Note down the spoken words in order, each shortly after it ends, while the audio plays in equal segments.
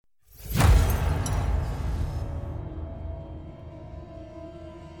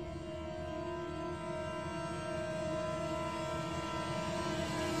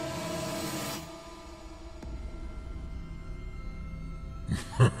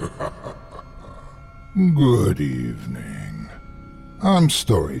Good evening. I'm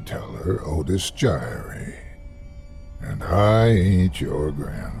storyteller Otis Gyrie, and I ain't your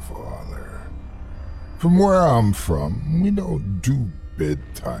grandfather. From where I'm from, we don't do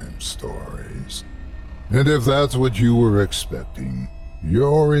bedtime stories. And if that's what you were expecting,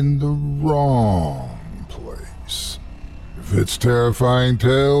 you're in the wrong place. If it's terrifying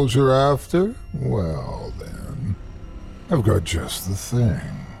tales you're after, well then, I've got just the thing.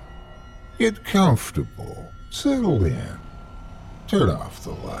 Get comfortable, settle in, turn off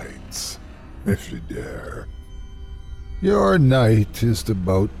the lights, if you dare. Your night is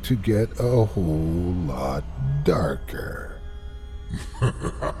about to get a whole lot darker.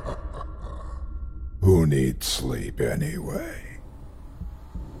 Who needs sleep anyway?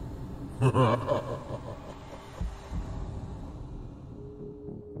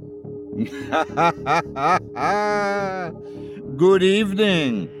 Good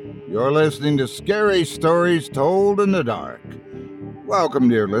evening. You're listening to Scary Stories Told in the Dark. Welcome,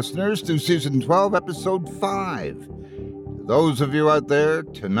 dear listeners, to Season 12, Episode 5. To those of you out there,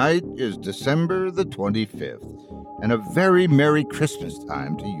 tonight is December the 25th, and a very Merry Christmas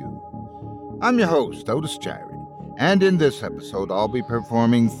time to you. I'm your host, Otis Gyrie, and in this episode I'll be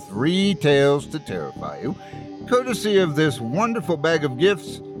performing 3 tales to terrify you, courtesy of this wonderful bag of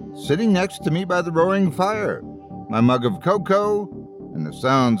gifts sitting next to me by the roaring fire, my mug of cocoa, and the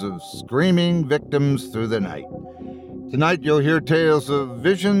sounds of screaming victims through the night. Tonight you'll hear tales of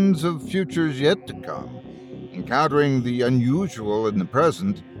visions of futures yet to come, encountering the unusual in the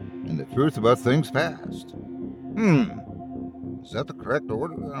present and the truth about things past. Is that the correct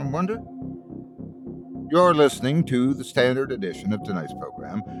order, I wonder? You're listening to the standard edition of tonight's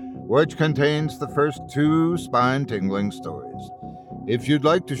program, which contains the first 2 spine-tingling stories. If you'd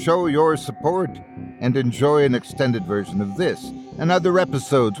like to show your support and enjoy an extended version of this and other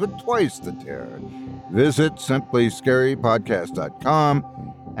episodes with twice the terror, visit simplyscarypodcast.com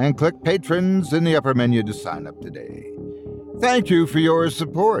and click Patrons in the upper menu to sign up today. Thank you for your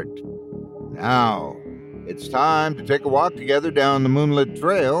support. Now, it's time to take a walk together down the moonlit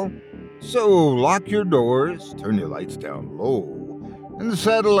trail, so lock your doors, turn your lights down low, and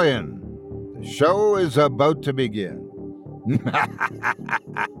settle in. The show is about to begin.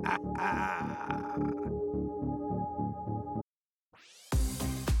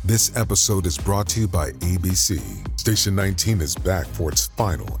 This episode is brought to you by ABC. Station 19 is back for its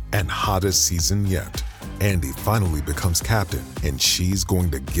final and hottest season yet. Andy finally becomes captain, and she's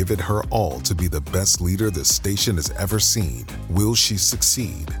going to give it her all to be the best leader the station has ever seen. Will she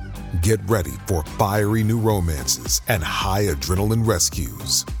succeed? Get ready for fiery new romances and high adrenaline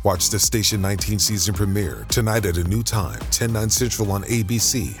rescues. Watch the Station 19 season premiere tonight at a new time, 10/9 Central on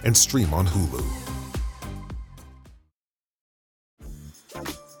ABC, and stream on Hulu.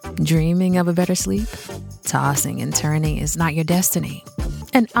 Dreaming of a better sleep? Tossing and turning is not your destiny.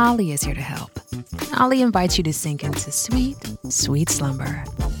 And Ollie is here to help. Ollie invites you to sink into sweet, sweet slumber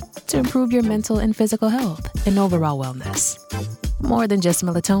to improve your mental and physical health and overall wellness. More than just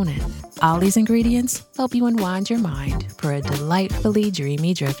melatonin, Ollie's ingredients help you unwind your mind for a delightfully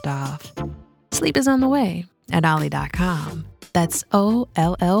dreamy drift off. Sleep is on the way at Ollie.com. That's OLLY.com.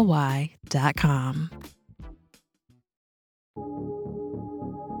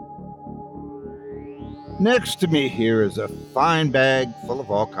 Next to me here is a fine bag full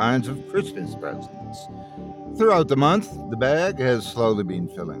of all kinds of Christmas presents. Throughout the month, the bag has slowly been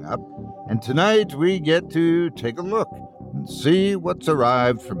filling up, and tonight we get to take a look and see what's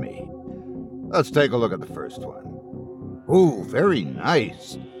arrived for me. Let's take a look at the first one. Ooh, very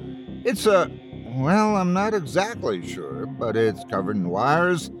nice. It's I'm not exactly sure, but it's covered in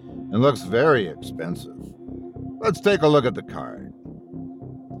wires and looks very expensive. Let's take a look at the card.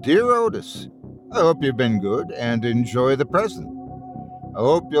 Dear Otis, I hope you've been good and enjoy the present. I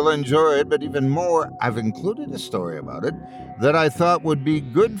hope you'll enjoy it, but even more, I've included a story about it that I thought would be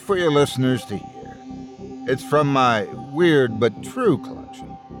good for your listeners to hear. It's from my Weird But True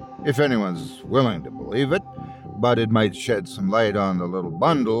collection, if anyone's willing to believe it, but it might shed some light on the little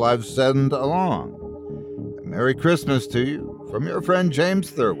bundle I've sent along. A Merry Christmas to you from your friend James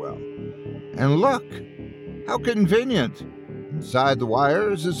Thurwell. And look, how convenient. Inside the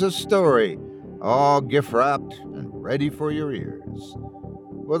wires is a story, all gift-wrapped and ready for your ears.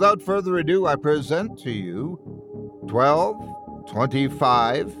 Without further ado, I present to you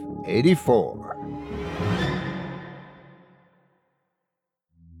 12/25/84.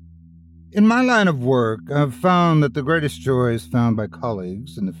 In my line of work, I've found that the greatest joys found by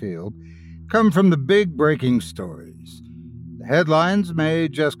colleagues in the field come from the big breaking stories. The headlines may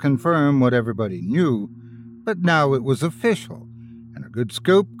just confirm what everybody knew, but now it was official, and a good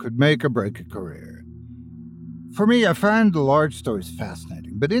scoop could make or break a career. For me, I find the large stories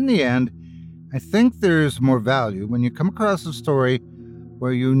fascinating, but in the end, I think there's more value when you come across a story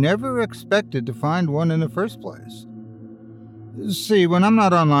where you never expected to find one in the first place. See, when I'm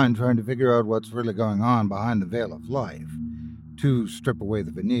not online trying to figure out what's really going on behind the veil of life, to strip away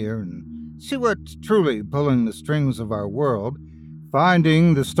the veneer and see what's truly pulling the strings of our world,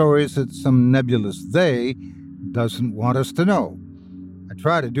 finding the stories that some nebulous they doesn't want us to know. I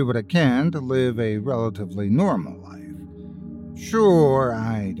try to do what I can to live a relatively normal life. Sure,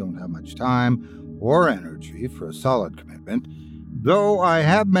 I don't have much time or energy for a solid commitment, though I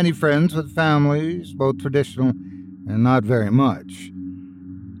have many friends with families, both traditional and not very much.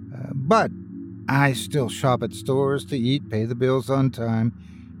 But I still shop at stores to eat, pay the bills on time,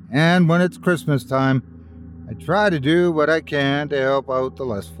 and when it's Christmas time, I try to do what I can to help out the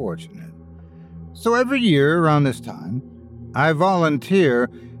less fortunate. So every year around this time, I volunteer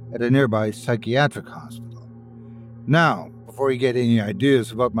at a nearby psychiatric hospital. Now, before you get any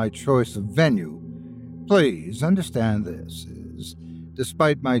ideas about my choice of venue, please understand this is,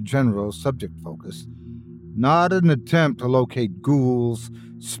 despite my general subject focus, not an attempt to locate ghouls,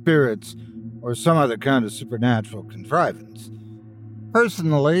 spirits, or some other kind of supernatural contrivance.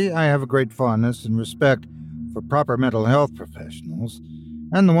 Personally, I have a great fondness and respect for proper mental health professionals,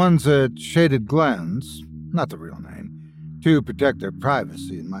 and the ones at Shaded Glens, not the real name, to protect their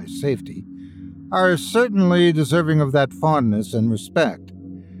privacy and my safety, are certainly deserving of that fondness and respect.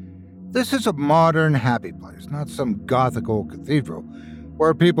 This is a modern, happy place, not some gothic old cathedral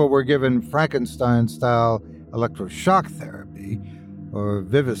where people were given Frankenstein-style electroshock therapy or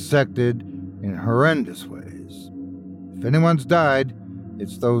vivisected in horrendous ways. If anyone's died,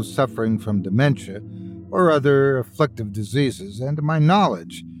 it's those suffering from dementia or other afflictive diseases, and to my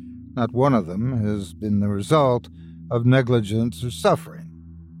knowledge, not one of them has been the result of negligence or suffering.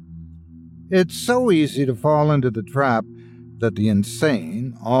 It's so easy to fall into the trap that the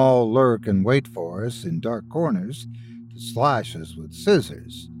insane all lurk and wait for us in dark corners to slash us with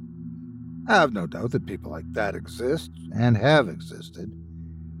scissors. I have no doubt that people like that exist and have existed,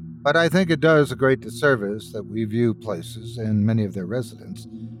 but I think it does a great disservice that we view places and many of their residents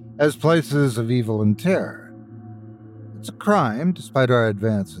as places of evil and terror. It's a crime, despite our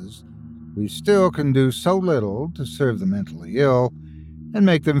advances. We still can do so little to serve the mentally ill and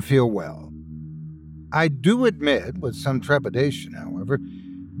make them feel well. I do admit, with some trepidation, however,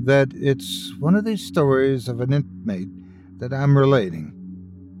 that it's one of these stories of an inmate that I'm relating.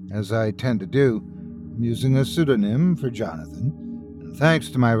 As I tend to do, I'm using a pseudonym for Jonathan, and thanks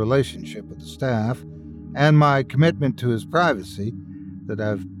to my relationship with the staff and my commitment to his privacy, that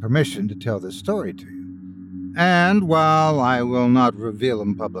I've permission to tell this story to you. And while I will not reveal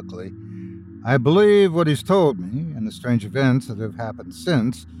him publicly, I believe what he's told me and the strange events that have happened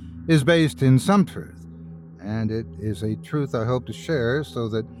since is based in some truth, and it is a truth I hope to share so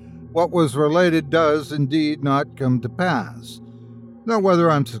that what was related does indeed not come to pass, though whether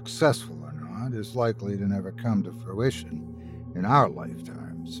I'm successful or not is likely to never come to fruition in our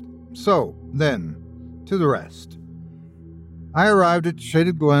lifetimes. So, then, to the rest. I arrived at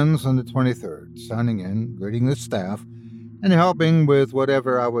Shaded Glens on the 23rd, signing in, greeting the staff, and helping with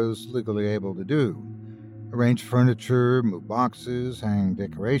whatever I was legally able to do. Arrange furniture, move boxes, hang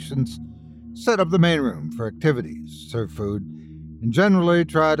decorations, set up the main room for activities, serve food, and generally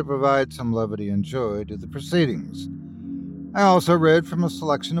try to provide some levity and joy to the proceedings. I also read from a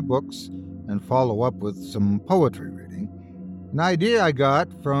selection of books and follow up with some poetry reading, an idea I got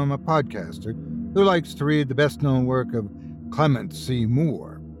from a podcaster who likes to read the best-known work of Clement C.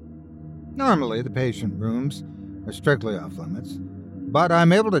 Moore. Normally, the patient rooms are strictly off-limits, but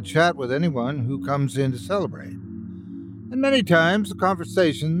I'm able to chat with anyone who comes in to celebrate. And many times the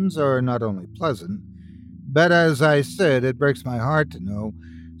conversations are not only pleasant, but as I said, it breaks my heart to know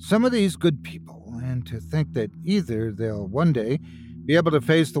some of these good people and to think that either they'll one day be able to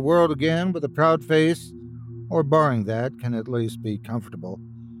face the world again with a proud face, or barring that, can at least be comfortable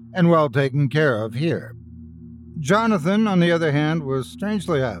and well taken care of here. Jonathan, on the other hand, was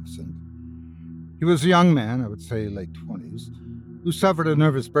strangely absent. He was a young man, I would say late 20s, who suffered a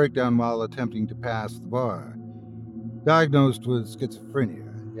nervous breakdown while attempting to pass the bar. Diagnosed with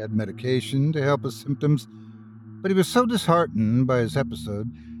schizophrenia, he had medication to help his symptoms, but he was so disheartened by his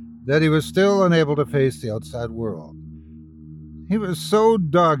episode that he was still unable to face the outside world. He was so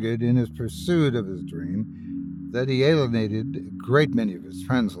dogged in his pursuit of his dream that he alienated a great many of his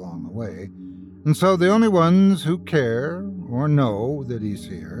friends along the way, and so the only ones who care or know that he's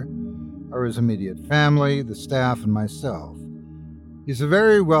here are his immediate family, the staff, and myself. He's a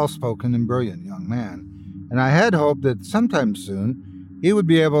very well-spoken and brilliant young man, and I had hoped that sometime soon he would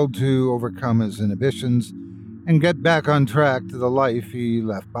be able to overcome his inhibitions and get back on track to the life he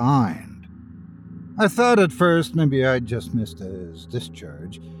left behind. I thought at first maybe I'd just missed his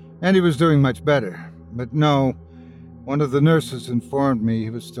discharge, and he was doing much better. But no, one of the nurses informed me he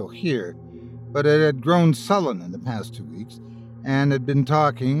was still here, but it had grown sullen in the past 2 weeks, and had been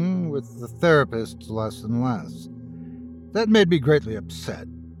talking with the therapist less and less. That made me greatly upset.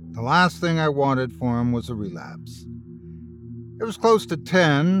 The last thing I wanted for him was a relapse. It was close to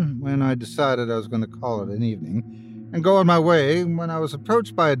 10 when I decided I was going to call it an evening and go on my way when I was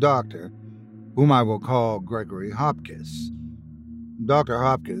approached by a doctor, whom I will call Gregory Hopkins. Dr.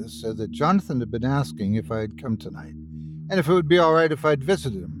 Hopkins said that Jonathan had been asking if I'd come tonight, and if it would be all right if I'd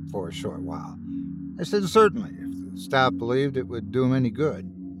visit him for a short while. I said certainly, if the staff believed it would do him any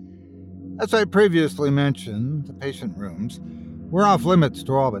good. As I previously mentioned, the patient rooms were off limits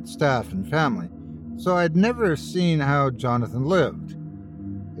to all but staff and family, so I'd never seen how Jonathan lived.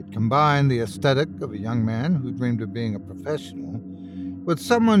 It combined the aesthetic of a young man who dreamed of being a professional with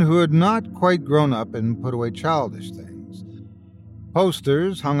someone who had not quite grown up and put away childish things.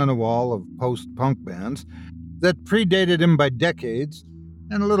 Posters hung on a wall of post-punk bands that predated him by decades,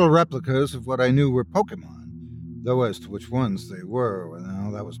 and little replicas of what I knew were Pokemon, though as to which ones they were,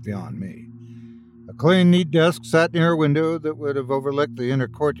 well, that was beyond me. A clean, neat desk sat near a window that would have overlooked the inner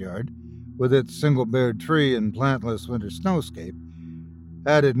courtyard, with its single-bared tree and plantless winter snowscape,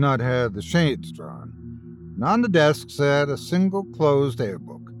 had it not had the shades drawn. And on the desk sat a single closed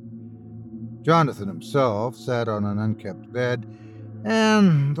airbook. Jonathan himself sat on an unkept bed,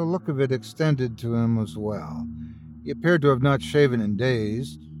 and the look of it extended to him as well. He appeared to have not shaven in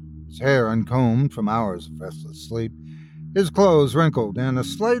days, his hair uncombed from hours of restless sleep, his clothes wrinkled, and a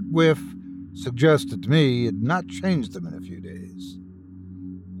slight whiff suggested to me he had not changed them in a few days.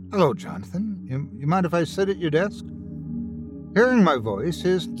 "Hello, Jonathan. You mind if I sit at your desk?" Hearing my voice,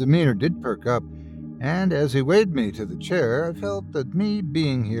 his demeanor did perk up, and as he waved me to the chair, I felt that me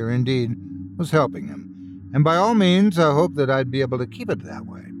being here indeed was helping him, and by all means I hoped that I'd be able to keep it that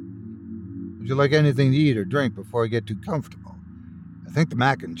way. "Would you like anything to eat or drink before I get too comfortable? I think the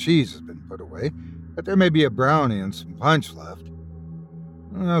mac and cheese has been put away, but there may be a brownie and some punch left."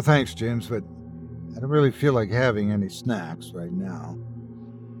 "Oh, thanks, James, but I don't really feel like having any snacks right now."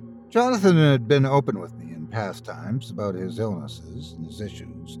 Jonathan had been open with me in past times about his illnesses and his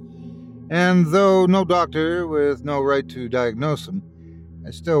issues, and though no doctor with no right to diagnose him,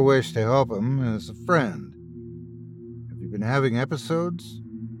 I still wish to help him as a friend. "Have you been having episodes?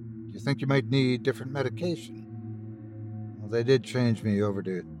 Do you think you might need different medication?" "Well, they did change me over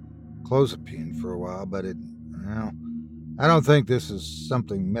to clozapine for a while, but I don't think this is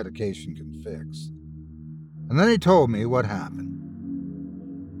something medication can fix." And then he told me what happened.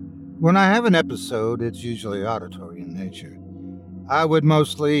 When I have an episode, it's usually auditory in nature. I would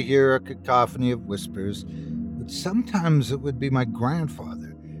mostly hear a cacophony of whispers, but sometimes it would be my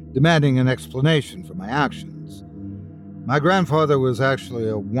grandfather demanding an explanation for my actions. My grandfather was actually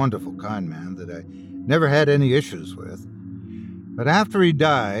a wonderful, kind man that I never had any issues with. But after he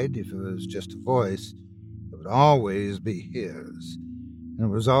died, if it was just a voice, it would always be his,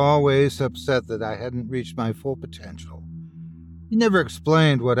 and was always upset that I hadn't reached my full potential. He never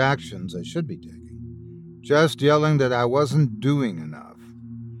explained what actions I should be taking, just yelling that I wasn't doing enough.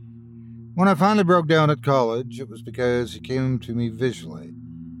 When I finally broke down at college, it was because he came to me visually,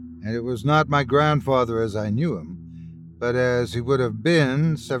 and it was not my grandfather as I knew him, but as he would have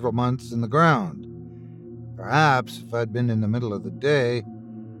been several months in the ground. Perhaps if I'd been in the middle of the day,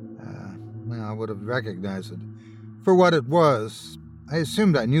 I would have recognized it for what it was. I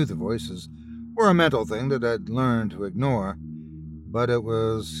assumed I knew the voices were a mental thing that I'd learned to ignore, but it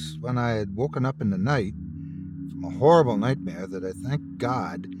was when I had woken up in the night from a horrible nightmare that I thank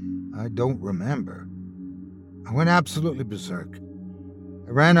God I don't remember. I went absolutely berserk.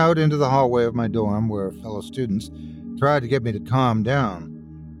 I ran out into the hallway of my dorm where fellow students tried to get me to calm down.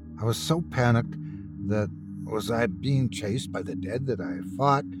 I was so panicked that was I being chased by the dead that I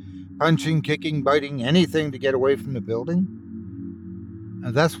fought, punching, kicking, biting, anything to get away from the building.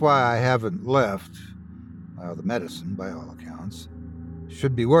 And that's why I haven't left. Well, the medicine, by all accounts,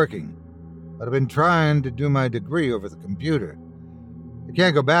 should be working, but I've been trying to do my degree over the computer. I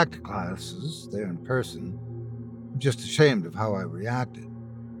can't go back to classes there in person. I'm just ashamed of how I reacted.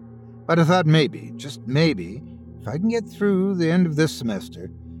 But I thought maybe, just maybe, if I can get through the end of this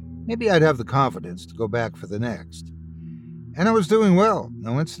semester, maybe I'd have the confidence to go back for the next. And I was doing well.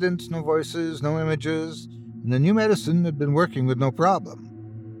 No incidents, no voices, no images, and the new medicine had been working with no problem.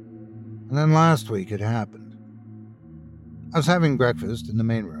 And then last week it happened. I was having breakfast in the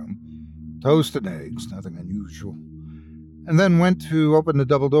main room. Toast and eggs, nothing unusual. and then went to open the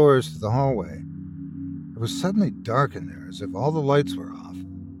double doors to the hallway. It was suddenly dark in there, as if all the lights were off,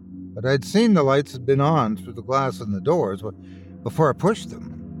 but I'd seen the lights had been on through the glass in the doors before I pushed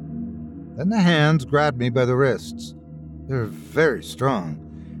them. Then the hands grabbed me by the wrists. They were very strong,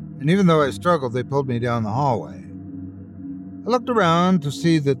 and even though I struggled, they pulled me down the hallway. I looked around to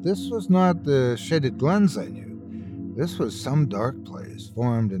see that this was not the shaded glens I knew. This was some dark place,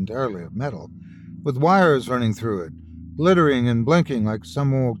 formed entirely of metal, with wires running through it, glittering and blinking like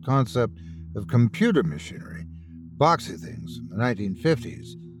some old concept of computer machinery, boxy things from the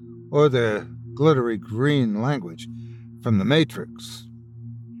 1950s, or the glittery green language from the Matrix.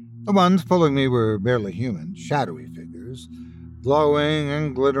 The ones pulling me were barely human, shadowy figures, glowing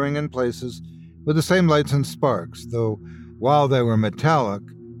and glittering in places with the same lights and sparks, though while they were metallic,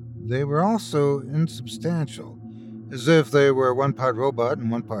 they were also insubstantial, as if they were one part robot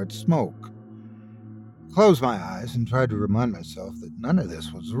and one part smoke. I closed my eyes and tried to remind myself that none of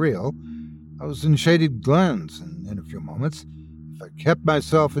this was real. I was in shaded glens, and in a few moments, if I kept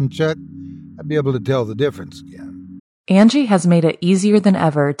myself in check, I'd be able to tell the difference again. Angie has made it easier than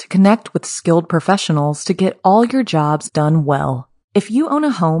ever to connect with skilled professionals to get all your jobs done well. If you own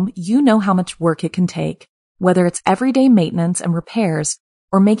a home, you know how much work it can take, whether it's everyday maintenance and repairs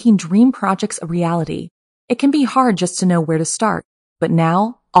or making dream projects a reality. It can be hard just to know where to start, but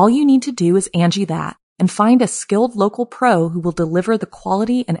now all you need to do is Angie that and find a skilled local pro who will deliver the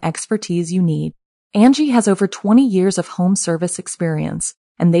quality and expertise you need. Angie has over 20 years of home service experience,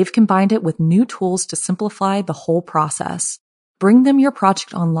 and they've combined it with new tools to simplify the whole process. Bring them your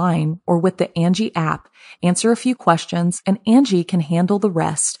project online or with the Angie app, answer a few questions, and Angie can handle the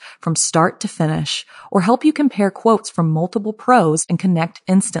rest from start to finish, or help you compare quotes from multiple pros and connect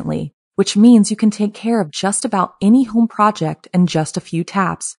instantly, which means you can take care of just about any home project in just a few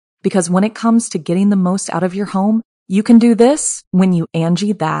taps. Because when it comes to getting the most out of your home, you can do this when you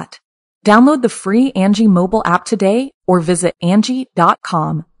Angie that. Download the free Angie mobile app today or visit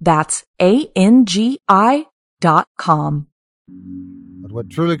Angie.com. That's ANGI.com. But what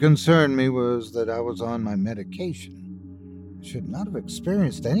truly concerned me was that I was on my medication. I should not have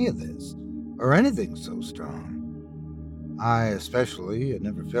experienced any of this, or anything so strong. I, especially, had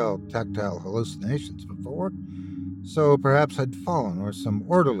never felt tactile hallucinations before, so perhaps I'd fallen or some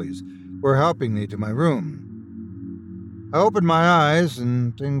orderlies were helping me to my room. I opened my eyes,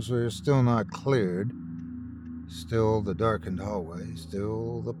 and things were still not cleared. Still the darkened hallway,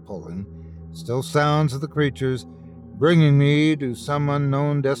 still the pulling, still sounds of the creatures bringing me to some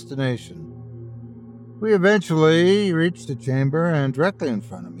unknown destination. We eventually reached a chamber, and directly in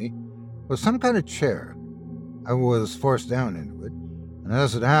front of me was some kind of chair. I was forced down into it, and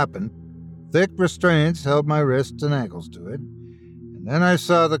as it happened, thick restraints held my wrists and ankles to it, and then I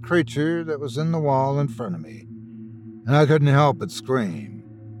saw the creature that was in the wall in front of me, and I couldn't help but scream.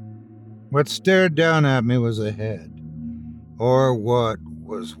 What stared down at me was a head, or what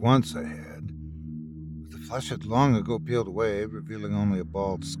was once a head, but the flesh had long ago peeled away, revealing only a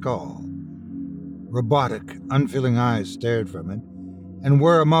bald skull. Robotic, unfeeling eyes stared from it, and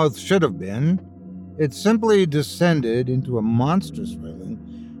where a mouth should have been, it simply descended into a monstrous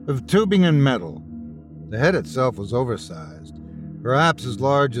railing of tubing and metal. The head itself was oversized, perhaps as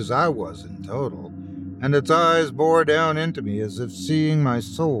large as I was in total, and its eyes bore down into me as if seeing my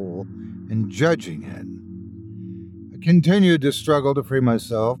soul and judging it. I continued to struggle to free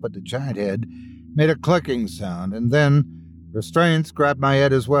myself, but the giant head made a clicking sound, and then restraints grabbed my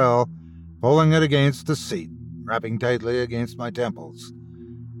head as well, pulling it against the seat, wrapping tightly against my temples.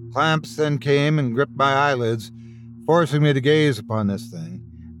 Clamps then came and gripped my eyelids, forcing me to gaze upon this thing,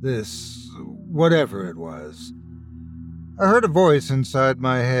 this whatever it was. I heard a voice inside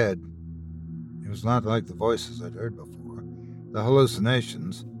my head. It was not like the voices I'd heard before, the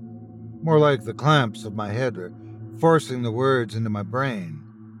hallucinations. More like the clamps of my head were forcing the words into my brain.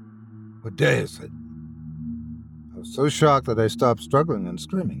 What day is it? I was so shocked that I stopped struggling and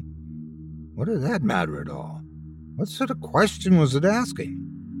screaming. What did that matter at all? What sort of question was it asking?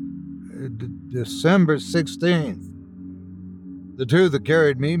 December 16th. The two that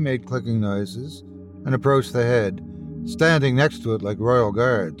carried me made clicking noises and approached the head, standing next to it like royal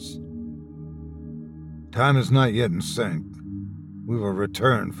guards. Time is not yet in sync. We will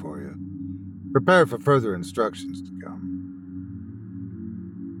return for you. Prepare for further instructions to come.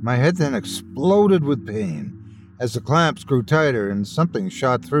 My head then exploded with pain as the clamps grew tighter and something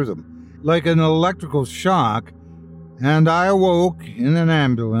shot through them, like an electrical shock, and I awoke in an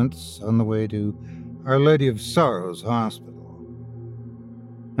ambulance on the way to Our Lady of Sorrows Hospital.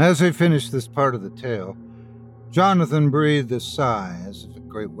 As I finished this part of the tale, Jonathan breathed a sigh as if a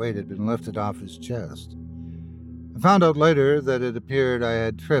great weight had been lifted off his chest. I found out later that it appeared I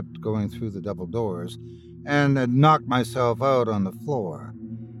had tripped going through the double doors and had knocked myself out on the floor.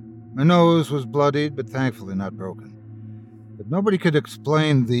 My nose was bloodied, but thankfully not broken. But nobody could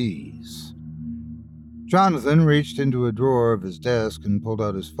explain these. Jonathan reached into a drawer of his desk and pulled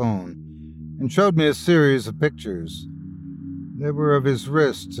out his phone and showed me a series of pictures. They were of his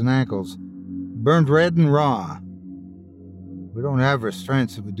wrists and ankles, burned red and raw. We don't have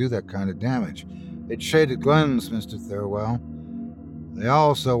restraints that would do that kind of damage. It's shaded glens, Mr. Thirlwell. They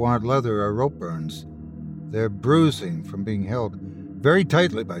also aren't leather or rope burns. They're bruising from being held very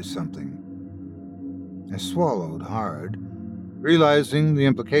tightly by something. I swallowed hard, realizing the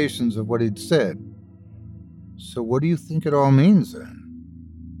implications of what he'd said. So what do you think it all means, then?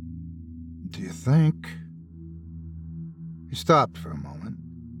 Do you think... He stopped for a moment,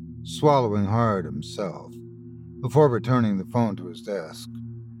 swallowing hard himself, before returning the phone to his desk.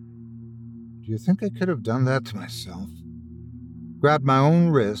 Do you think I could have done that to myself? Grabbed my own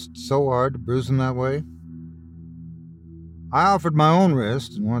wrist so hard to bruise him that way? I offered my own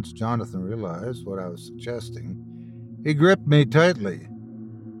wrist, and once Jonathan realized what I was suggesting, he gripped me tightly.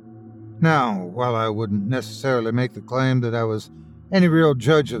 Now, while I wouldn't necessarily make the claim that I was any real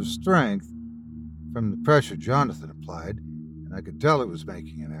judge of strength, from the pressure Jonathan applied, and I could tell he was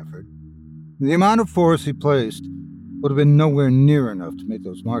making an effort, the amount of force he placed would have been nowhere near enough to make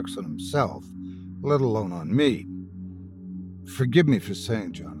those marks on himself, let alone on me. Forgive me for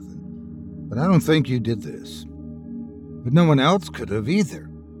saying, Jonathan, but I don't think you did this. But no one else could have either.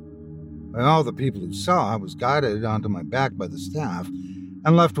 By all the people who saw, I was guided onto my back by the staff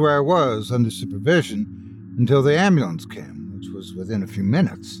and left where I was under supervision until the ambulance came, which was within a few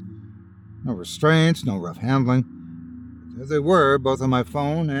minutes. No restraints, no rough handling. There they were, both on my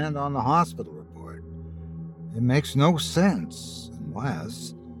phone and on the hospital report. It makes no sense,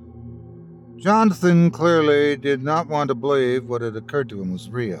 unless... Jonathan clearly did not want to believe what had occurred to him was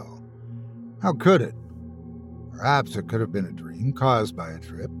real. How could it? Perhaps it could have been a dream caused by a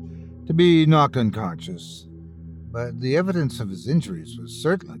trip, to be knocked unconscious. But the evidence of his injuries was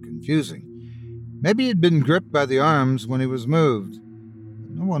certainly confusing. Maybe he'd been gripped by the arms when he was moved.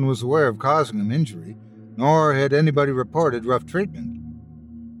 But no one was aware of causing him injury, nor had anybody reported rough treatment.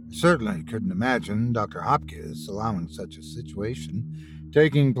 I certainly couldn't imagine Dr. Hopkins allowing such a situation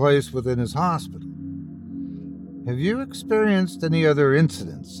taking place within his hospital. Have you experienced any other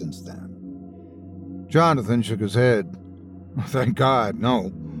incidents since then? Jonathan shook his head. Thank God,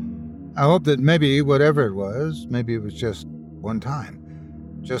 no. I hope that maybe whatever it was just one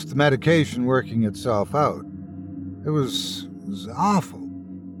time. Just the medication working itself out. It was awful,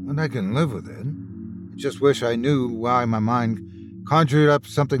 and I can live with it. I just wish I knew why my mind conjured up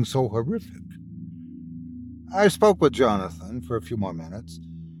something so horrific. I spoke with Jonathan for a few more minutes,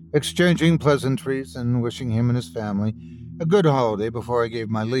 exchanging pleasantries and wishing him and his family a good holiday before I gave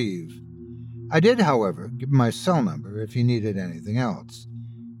my leave. I did, however, give him my cell number if he needed anything else.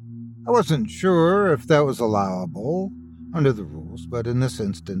 I wasn't sure if that was allowable under the rules, but in this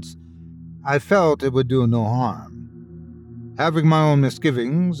instance, I felt it would do no harm. Having my own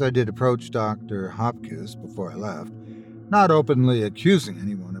misgivings, I did approach Dr. Hopkins before I left, not openly accusing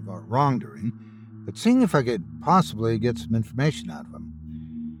anyone of our wrongdoing, but seeing if I could possibly get some information out of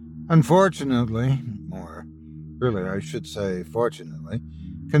him. Unfortunately, or really I should say fortunately,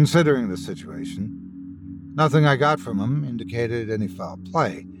 considering the situation, nothing I got from him indicated any foul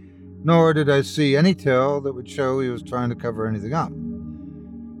play, nor did I see any tell that would show he was trying to cover anything up.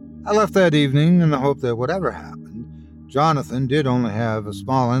 I left that evening in the hope that whatever happened, Jonathan did only have a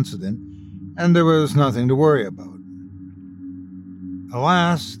small incident, and there was nothing to worry about.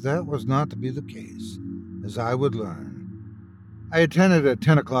 Alas, that was not to be the case, as I would learn. I attended a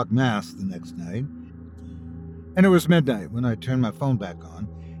 10 o'clock mass the next night, and it was midnight when I turned my phone back on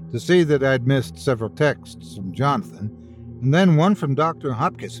to see that I'd missed several texts from Jonathan, and then one from Dr.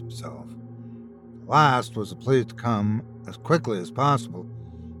 Hopkins himself. The last was a plea to come as quickly as possible,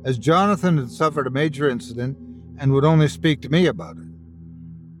 as Jonathan had suffered a major incident and would only speak to me about it.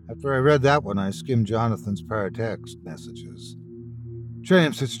 After I read that one, I skimmed Jonathan's prior text messages.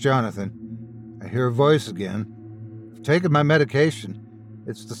 James, it's Jonathan. I hear a voice again. I've taken my medication.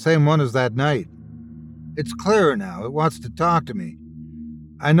 It's the same one as that night. It's clearer now. It wants to talk to me.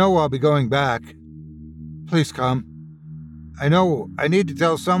 I know I'll be going back. Please come. I know I need to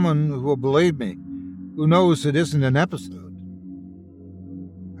tell someone who will believe me, who knows it isn't an episode.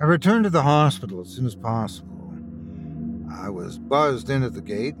 I returned to the hospital as soon as possible. I was buzzed in at the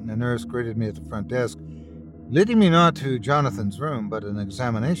gate, and a nurse greeted me at the front desk, leading me not to Jonathan's room, but an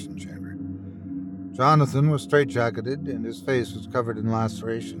examination chamber. Jonathan was straitjacketed, and his face was covered in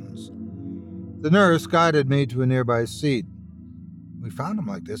lacerations. The nurse guided me to a nearby seat. We found him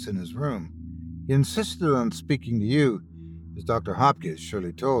like this in his room. He insisted on speaking to you, as Dr. Hopkins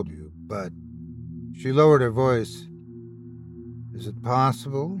surely told you, but she lowered her voice. Is it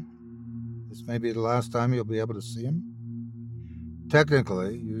possible this may be the last time you'll be able to see him?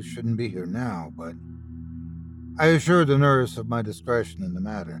 Technically, you shouldn't be here now, but I assured the nurse of my discretion in the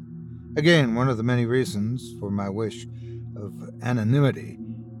matter. Again, one of the many reasons for my wish of anonymity.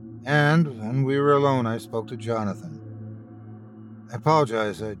 And when we were alone, I spoke to Jonathan. I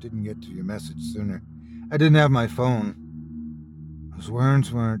apologize I didn't get to your message sooner. I didn't have my phone. Those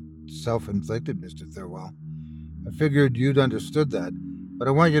wounds weren't self-inflicted, Mr. Thirlwell. I figured you'd understood that, but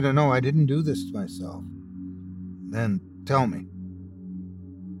I want you to know I didn't do this to myself. Then tell me.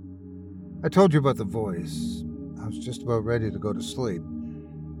 I told you about the voice. I was just about ready to go to sleep.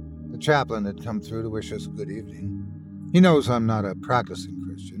 The chaplain had come through to wish us good evening. He knows I'm not a practicing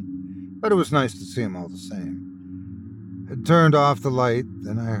Christian, but it was nice to see him all the same. I turned off the light,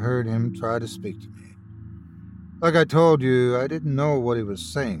 then I heard him try to speak to me. Like I told you, I didn't know what he was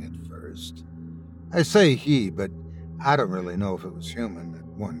saying at first. I say he, but I don't really know if it was human at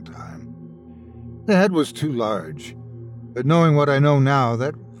one time. The head was too large, but knowing what I know now,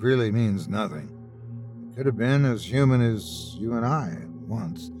 that really means nothing. It could have been as human as you and I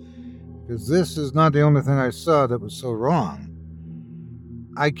once, because this is not the only thing I saw that was so wrong.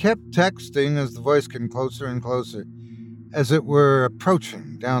 I kept texting as the voice came closer and closer, as it were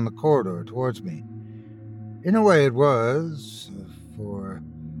approaching down the corridor towards me. In a way it was, for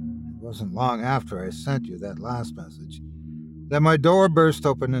it wasn't long after I sent you that last message, that my door burst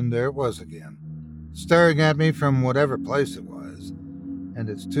open and there it was again, staring at me from whatever place it was, and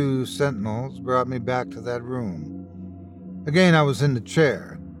its two sentinels brought me back to that room. Again I was in the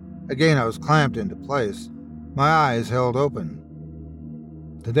chair. Again I was clamped into place, my eyes held open.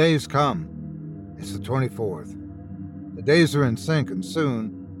 The day's come. It's the 24th. The days are in sync, and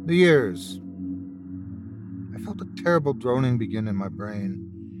soon, the years. I felt a terrible droning begin in my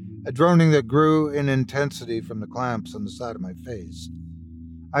brain, a droning that grew in intensity from the clamps on the side of my face.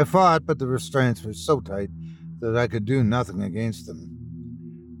 I fought, but the restraints were so tight that I could do nothing against them.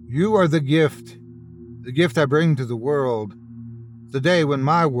 You are the gift I bring to the world, the day when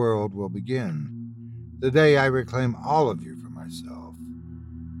my world will begin, the day I reclaim all of you for myself.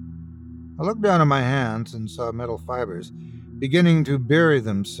 I looked down at my hands and saw metal fibers beginning to bury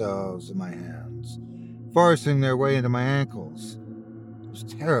themselves in my hands, forcing their way into my ankles. It was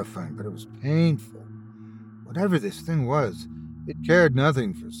terrifying, but it was painful. Whatever this thing was, it cared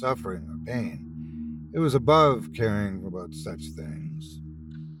nothing for suffering or pain. It was above caring about such things.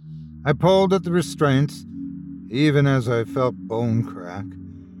 I pulled at the restraints, even as I felt bone crack,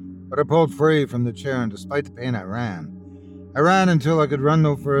 but I pulled free from the chair, and despite the pain I ran. I ran until I could run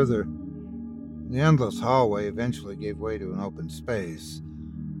no further. The endless hallway eventually gave way to an open space.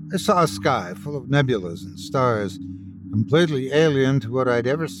 I saw a sky full of nebulas and stars, completely alien to what I'd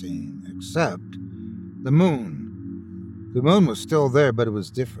ever seen, except the moon. The moon was still there, but it was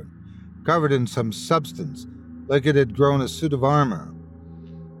different, covered in some substance, like it had grown a suit of armor.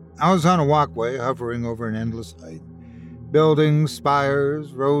 I was on a walkway hovering over an endless height. Buildings,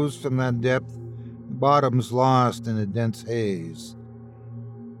 spires, rose from that depth, the bottoms lost in a dense haze.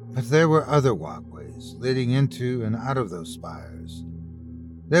 But there were other walkways leading into and out of those spires.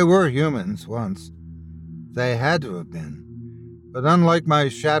 They were humans once. They had to have been. But unlike my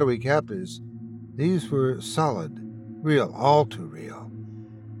shadowy captors, these were solid, real, all too real.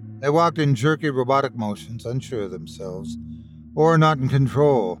 They walked in jerky robotic motions, unsure of themselves, or not in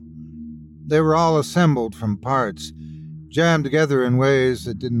control. They were all assembled from parts, jammed together in ways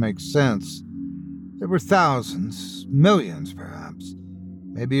that didn't make sense. There were thousands, millions perhaps,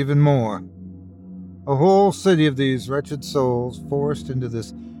 maybe even more. A whole city of these wretched souls forced into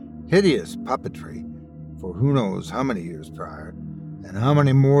this hideous puppetry for who knows how many years prior, and how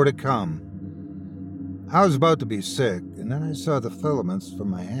many more to come. I was about to be sick, and then I saw the filaments from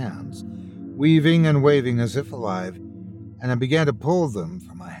my hands, weaving and waving as if alive, and I began to pull them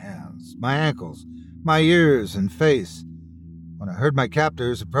from my hands, my ankles, my ears and face, when I heard my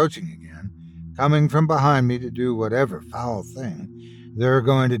captors approaching again, coming from behind me to do whatever foul thing they were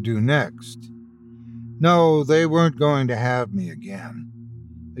going to do next. No, they weren't going to have me again.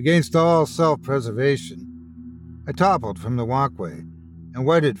 Against all self-preservation, I toppled from the walkway and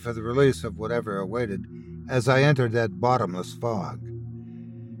waited for the release of whatever awaited as I entered that bottomless fog.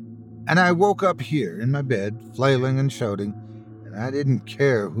 And I woke up here in my bed, flailing and shouting, and I didn't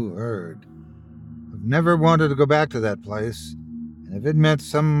care who heard. I've never wanted to go back to that place, and if it meant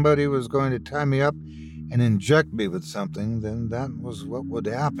somebody was going to tie me up and inject me with something, then that was what would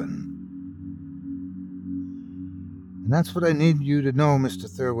happen. And that's what I need you to know, Mr.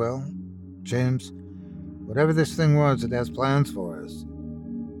 Thurwell. James, whatever this thing was, it has plans for us.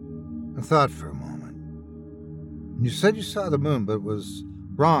 I thought for a moment. You said you saw the moon, but was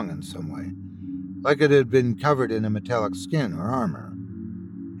wrong in some way. Like it had been covered in a metallic skin or armor.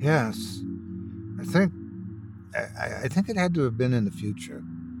 Yes. I think it had to have been in the future.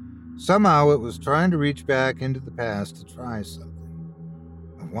 Somehow it was trying to reach back into the past to try something.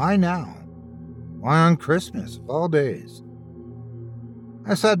 Why now? Why on Christmas, of all days?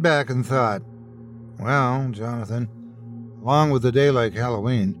 I sat back and thought, well, Jonathan, along with a day like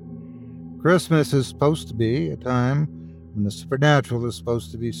Halloween, Christmas is supposed to be a time when the supernatural is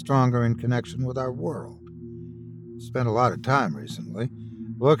supposed to be stronger in connection with our world. I spent a lot of time recently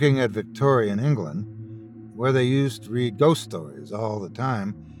looking at Victorian England, where they used to read ghost stories all the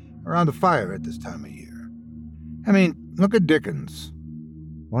time around a fire at this time of year. I mean, look at Dickens.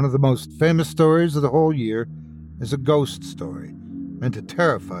 One of the most famous stories of the whole year is a ghost story, meant to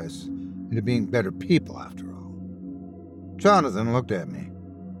terrify us into being better people after all. Jonathan looked at me.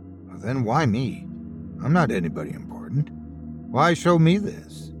 Well, then why me? I'm not anybody important. Why show me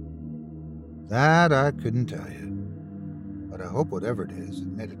this? That I couldn't tell you. But I hope whatever it is, it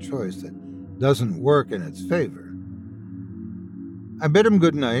made a choice that doesn't work in its favor. I bid him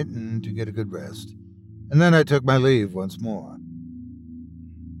good night and to get a good rest, and then I took my leave once more.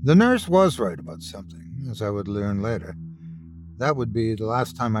 The nurse was right about something, as I would learn later. That would be the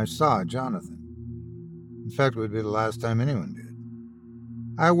last time I saw Jonathan. In fact, it would be the last time anyone did.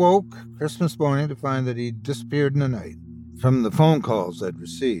 I woke Christmas morning to find that he'd disappeared in the night from the phone calls I'd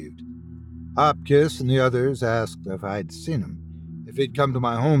received. Hopkiss and the others asked if I'd seen him, if he'd come to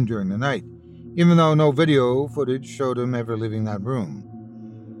my home during the night, even though no video footage showed him ever leaving that room.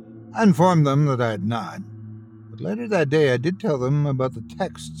 I informed them that I had not, but later that day I did tell them about the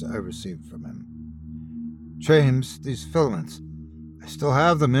texts I received from him. James, these filaments, I still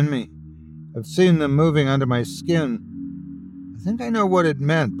have them in me. I've seen them moving under my skin. I think I know what it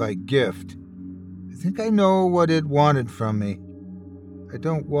meant by gift. I think I know what it wanted from me. I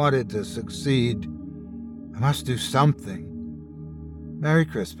don't want it to succeed. I must do something. Merry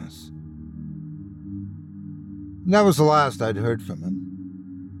Christmas. That was the last I'd heard from him.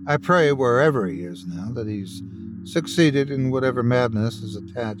 I pray wherever he is now that he's succeeded in whatever madness is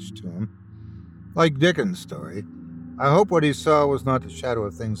attached to him. Like Dickens' story, I hope what he saw was not the shadow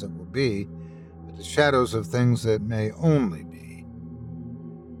of things that will be, but the shadows of things that may only be.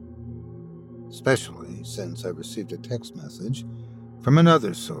 Especially since I received a text message from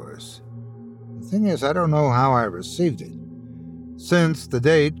another source. The thing is, I don't know how I received it, since the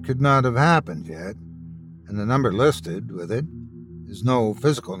date could not have happened yet, and the number listed with it is no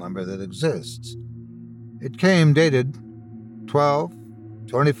physical number that exists. It came dated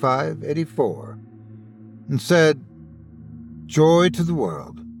 12/25/84 and said, "Joy to the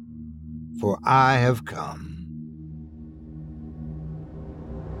world, for I have come."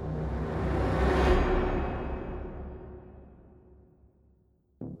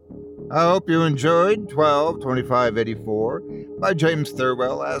 I hope you enjoyed 12/25/84 by James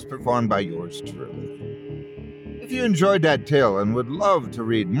Thurwell as performed by yours truly. If you enjoyed that tale and would love to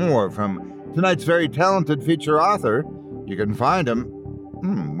read more from tonight's very talented feature author, you can find him.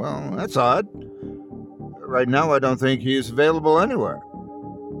 Well, that's odd. Right now I don't think he's available anywhere.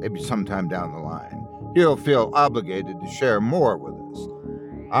 Maybe sometime down the line, he'll feel obligated to share more with us.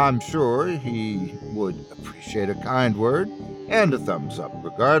 I'm sure he would appreciate a kind word and a thumbs up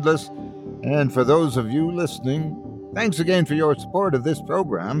regardless. And for those of you listening, thanks again for your support of this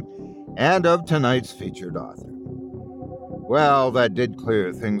program and of tonight's featured author. Well, that did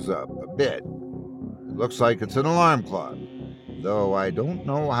clear things up a bit. It looks like it's an alarm clock, though I don't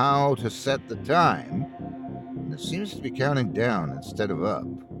know how to set the time. It seems to be counting down instead of up.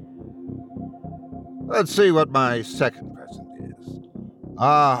 Let's see what my second present is.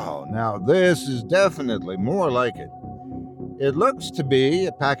 Oh, now this is definitely more like it. It looks to be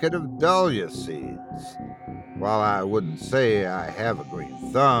a packet of dahlia seeds. While I wouldn't say I have a green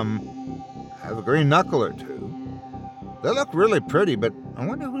thumb, I have a green knuckle or two. They look really pretty, but I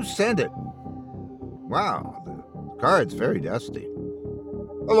wonder who sent it. Wow, the card's very dusty.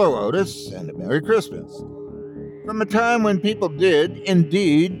 Hello, Otis, and a Merry Christmas. From a time when people did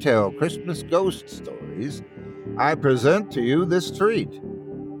indeed tell Christmas ghost stories, I present to you this treat.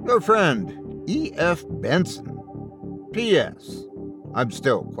 Your friend, E.F. Benson. P.S. I'm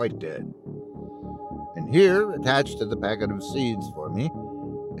still quite dead. And here, attached to the packet of seeds for me,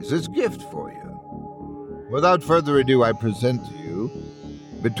 is his gift for you. Without further ado, I present to you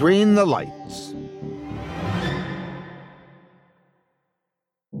Between the Lights.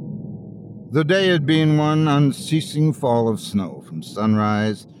 The day had been one unceasing fall of snow from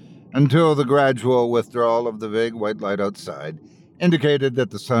sunrise until the gradual withdrawal of the vague white light outside indicated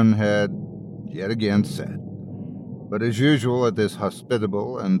that the sun had yet again set. But as usual at this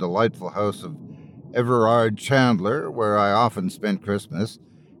hospitable and delightful house of Everard Chandler, where I often spent Christmas,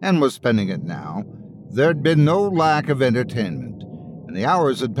 and was spending it now, there had been no lack of entertainment, and the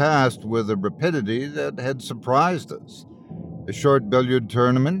hours had passed with a rapidity that had surprised us. The short billiard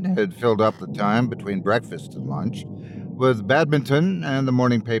tournament had filled up the time between breakfast and lunch, with badminton and the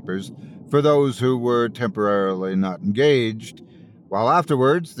morning papers for those who were temporarily not engaged, while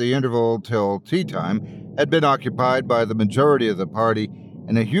afterwards the interval till tea time had been occupied by the majority of the party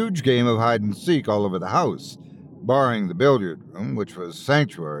in a huge game of hide-and-seek all over the house, barring the billiard room, which was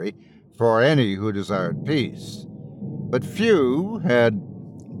sanctuary for any who desired peace. But few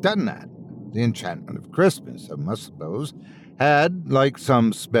had done that. The enchantment of Christmas, I must suppose, had, like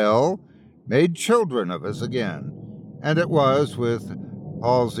some spell, made children of us again, and it was with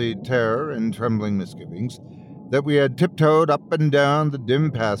palsied terror and trembling misgivings that we had tiptoed up and down the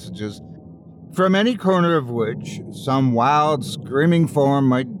dim passages, from any corner of which some wild, screaming form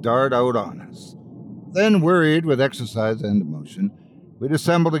might dart out on us. Then, wearied with exercise and emotion, we'd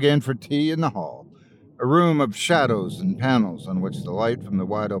assembled again for tea in the hall, a room of shadows and panels on which the light from the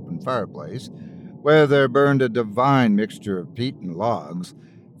wide-open fireplace, where there burned a divine mixture of peat and logs,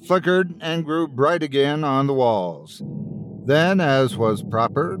 flickered and grew bright again on the walls. Then, as was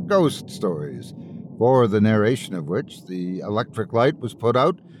proper, ghost stories, for the narration of which the electric light was put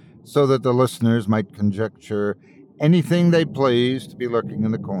out so that the listeners might conjecture anything they pleased to be lurking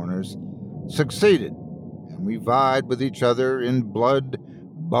in the corners, succeeded, and we vied with each other in blood,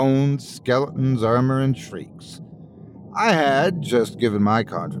 bones, skeletons, armor, and shrieks. I had just given my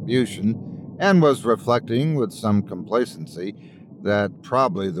contribution, and was reflecting with some complacency that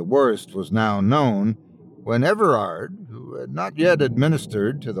probably the worst was now known, when Everard, who had not yet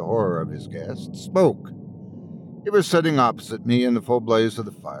administered to the horror of his guest, spoke. He was sitting opposite me in the full blaze of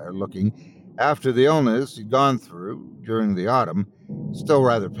the fire, looking, after the illness he'd gone through during the autumn, still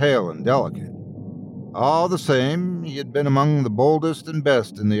rather pale and delicate. All the same, he had been among the boldest and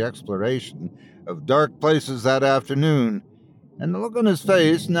best in the exploration of dark places that afternoon, and the look on his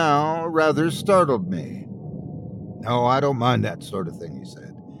face now rather startled me. "No, I don't mind that sort of thing," he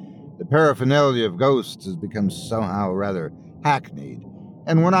said. "The paraphernalia of ghosts has become somehow rather hackneyed,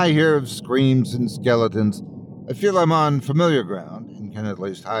 and when I hear of screams and skeletons, I feel I'm on familiar ground, and can at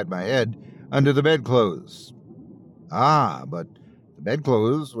least hide my head under the bedclothes." "Ah, but the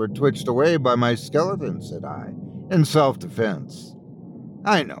bedclothes were twitched away by my skeleton," said I, in self-defense.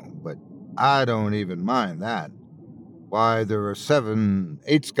 "I know, but I don't even mind that. Why, there are 7,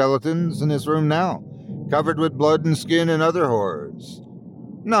 8 skeletons in this room now, covered with blood and skin and other horrors.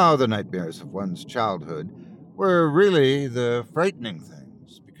 No, the nightmares of one's childhood were really the frightening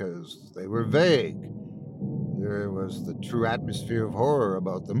things, because they were vague. There was the true atmosphere of horror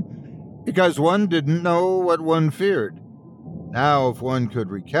about them, because one didn't know what one feared. Now, if one could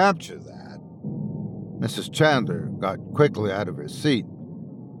recapture that..." Mrs. Chandler got quickly out of her seat.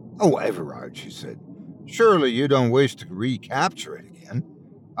 "Oh, Everard," she said, "surely you don't wish to recapture it again?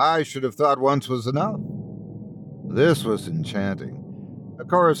 I should have thought once was enough." This was enchanting. A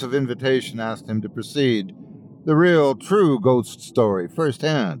chorus of invitation asked him to proceed, the real, true ghost story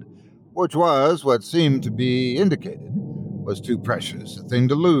firsthand, which was what seemed to be indicated, was too precious a thing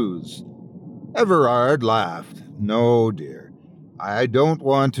to lose. Everard laughed. "No, dear, I don't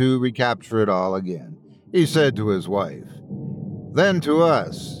want to recapture it all again," he said to his wife. Then to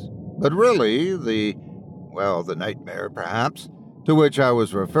us. But really, the nightmare, perhaps, to which I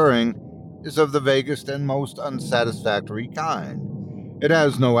was referring, is of the vaguest and most unsatisfactory kind. It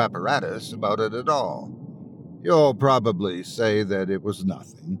has no apparatus about it at all. You'll probably say that it was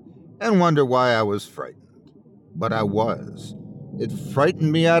nothing, and wonder why I was frightened. But I was. It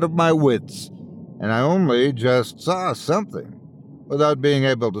frightened me out of my wits, and I only just saw something, without being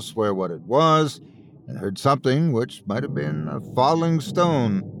able to swear what it was, and heard something which might have been a falling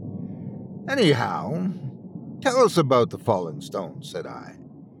stone. Anyhow, tell us about the falling stone," said I.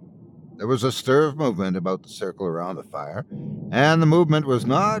 There was a stir of movement about the circle around the fire, and the movement was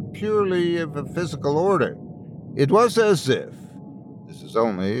not purely of a physical order. It was as if, this is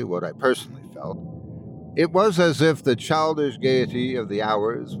only what I personally felt, it was as if the childish gaiety of the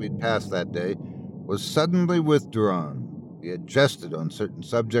hours we'd passed that day was suddenly withdrawn. We had jested on certain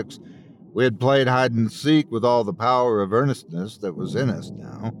subjects, we had played hide-and-seek with all the power of earnestness that was in us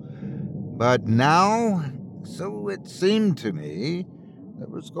now. But now, so it seemed to me, there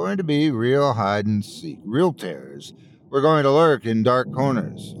was going to be real hide-and-seek, real terrors, We're going to lurk in dark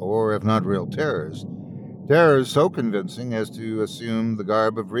corners, or if not real terrors so convincing as to assume the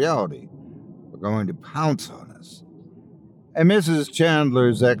garb of reality. We're going to pounce on us. And Mrs.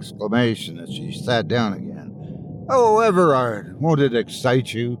 Chandler's exclamation as she sat down again, "Oh, Everard, won't it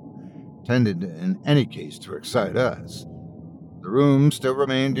excite you?" tended in any case to excite us. The room still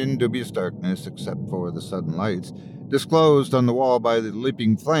remained in dubious darkness except for the sudden lights disclosed on the wall by the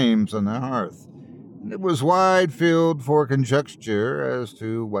leaping flames on the hearth. And it was wide field for conjecture as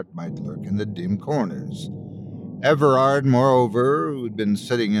to what might lurk in the dim corners. Everard, moreover, who had been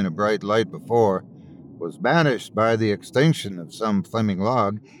sitting in a bright light before, was banished by the extinction of some flaming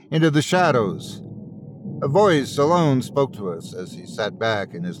log into the shadows. A voice alone spoke to us as he sat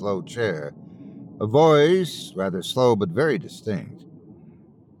back in his low chair. A voice, rather slow but very distinct.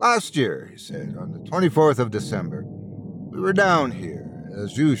 "Last year," he said, "on the 24th of December, we were down here,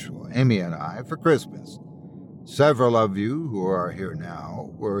 as usual, Amy and I, for Christmas. Several of you who are here now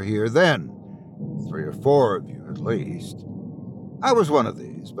were here then. 3 or 4 of you, at least. I was one of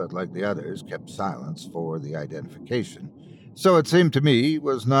these, but like the others, kept silence for the identification, so it seemed to me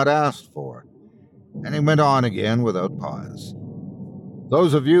was not asked for." And he went on again without pause.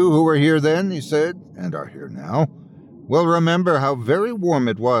 "Those of you who were here then," he said, "and are here now, will remember how very warm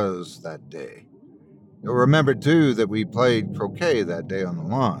it was that day. You'll remember, too, that we played croquet that day on the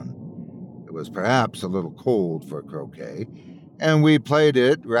lawn. It was perhaps a little cold for croquet, and we played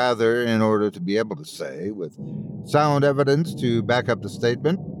it rather in order to be able to say, with sound evidence to back up the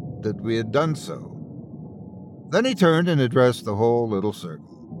statement, that we had done so." Then he turned and addressed the whole little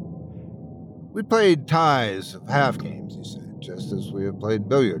circle. "We played ties of half games," he said, "just as we have played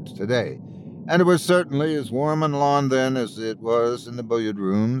billiards today, and it was certainly as warm on the lawn then as it was in the billiard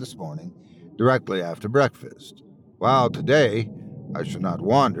room this morning, directly after breakfast, while today I should not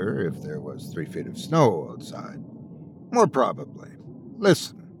wonder if there was 3 feet of snow outside. More probably.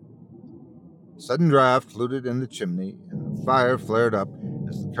 Listen." A sudden draught fluted in the chimney, and the fire flared up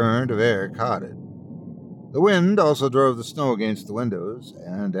as the current of air caught it. The wind also drove the snow against the windows,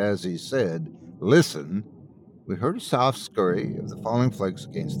 and as he said, "Listen," we heard a soft scurry of the falling flakes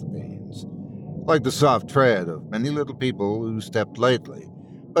against the panes, like the soft tread of many little people who stepped lightly,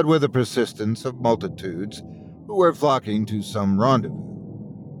 but with the persistence of multitudes who were flocking to some rendezvous.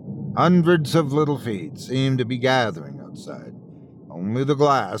 Hundreds of little feet seemed to be gathering outside. Only the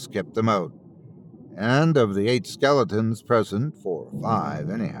glass kept them out. And of the 8 skeletons present, 4 or 5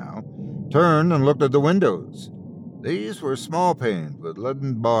 anyhow, turned and looked at the windows. These were small paned with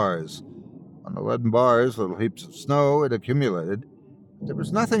leaden bars. On the leaden bars, little heaps of snow had accumulated. There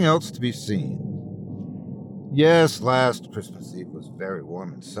was nothing else to be seen. "Yes, last Christmas Eve was very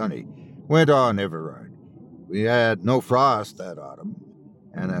warm and sunny," went on Everard. "We had no frost that autumn,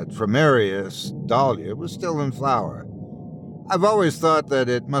 and a Tremerius dahlia was still in flower. I've always thought that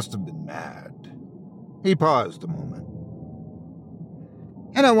it must have been mad." He paused a moment.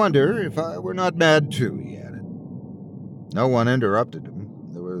 "And I wonder if I were not mad too," he added. No one interrupted him.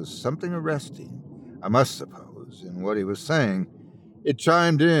 There was something arresting, I must suppose, in what he was saying. It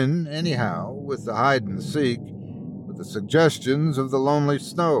chimed in, anyhow, with the hide-and-seek, with the suggestions of the lonely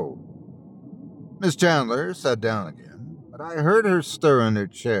snow. Miss Chandler sat down again, but I heard her stir in her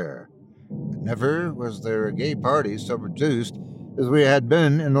chair. But never was there a gay party so reduced as we had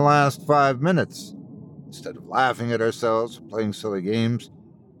been in the last 5 minutes. Instead of laughing at ourselves for playing silly games,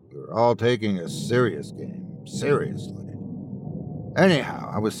 we were all taking a serious game, seriously.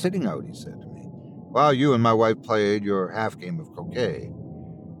 "Anyhow, I was sitting out," he said to me, "while you and my wife played your half game of croquet.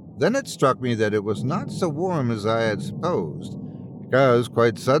 Then it struck me that it was not so warm as I had supposed, because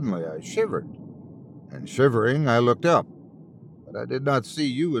quite suddenly I shivered. And shivering, I looked up. But I did not see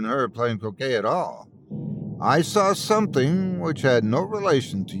you and her playing croquet at all. I saw something which had no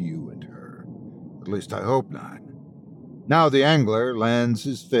relation to you and her. At least I hope not. Now the angler lands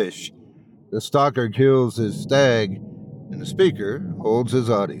his fish, the stalker kills his stag, and the speaker holds his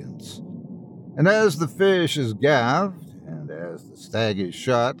audience. And as the fish is gaffed, and as the stag is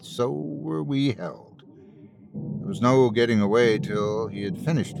shot, so were we held. There was no getting away till he had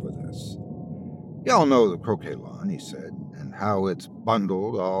finished with us. Y'all know the croquet lawn," he said, "and how it's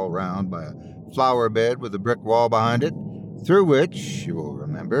bundled all round by a flower bed with a brick wall behind it, through which, you will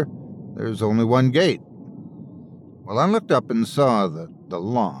remember, there's only one gate. Well, I looked up and saw that the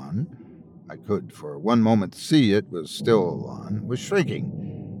lawn, I could for one moment see it was still a lawn, was shrinking,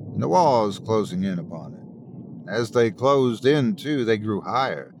 and the walls closing in upon it. As they closed in, too, they grew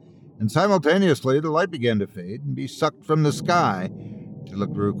higher, and simultaneously the light began to fade and be sucked from the sky, till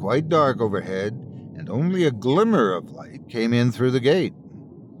it grew quite dark overhead, and only a glimmer of light came in through the gate.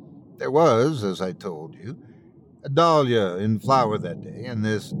 There was, as I told you, a dahlia in flower that day, and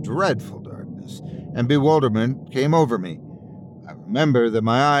this dreadful darkness and bewilderment came over me. I remember that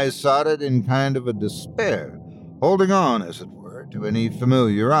my eyes sought it in kind of a despair, holding on, as it were, to any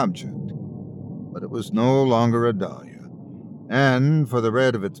familiar object. But it was no longer a dahlia, and for the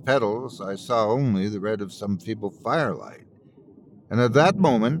red of its petals I saw only the red of some feeble firelight. And at that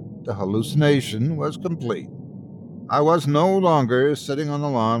moment the hallucination was complete. I was no longer sitting on the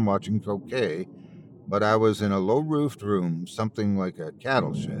lawn watching croquet, but I was in a low-roofed room, something like a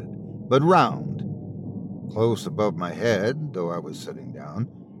cattle shed, but round. Close above my head, though I was sitting down,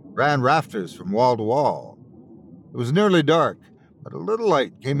 ran rafters from wall to wall. It was nearly dark, but a little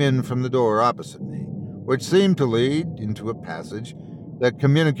light came in from the door opposite me, which seemed to lead into a passage that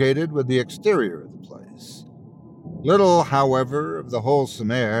communicated with the exterior of the place. Little, however, of the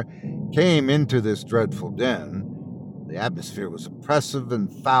wholesome air came into this dreadful den. The atmosphere was oppressive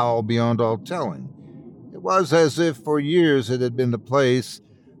and foul beyond all telling. It was as if for years it had been the place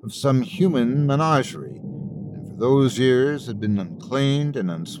of some human menagerie, and for those years had been uncleaned and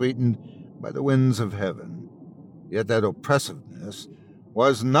unsweetened by the winds of heaven. Yet that oppressiveness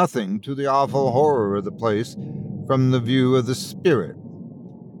was nothing to the awful horror of the place from the view of the spirit.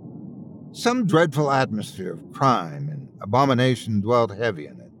 Some dreadful atmosphere of crime and abomination dwelt heavy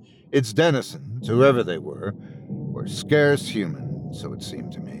in it. Its denizens, whoever they were scarce human, so it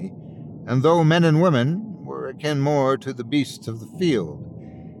seemed to me, and though men and women, were akin more to the beasts of the field.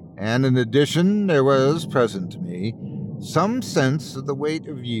 And in addition, there was present to me some sense of the weight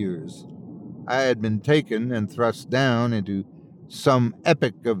of years. I had been taken and thrust down into some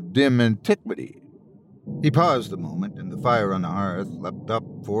epoch of dim antiquity. He paused a moment, and the fire on the hearth leapt up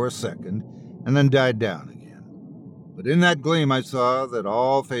for a second, and then died down again. But in that gleam I saw that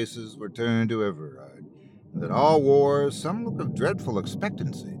all faces were turned to Everard, and that all wore some look of dreadful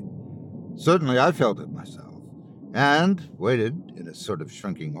expectancy. Certainly I felt it myself, and waited in a sort of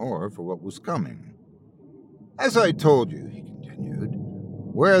shrinking horror for what was coming. As I told you, he continued,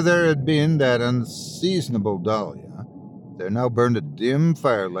 where there had been that unseasonable dahlia, there now burned a dim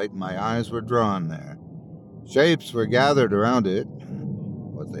firelight, and my eyes were drawn there. Shapes were gathered around it.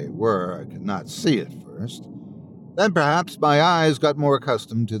 What they were, I could not see at first. Then perhaps my eyes got more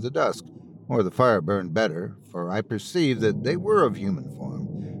accustomed to the dusk, or the fire burned better, for I perceived that they were of human form,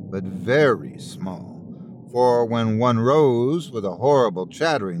 but very small. For when one rose with a horrible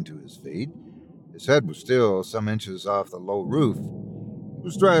chattering to his feet, his head was still some inches off the low roof. He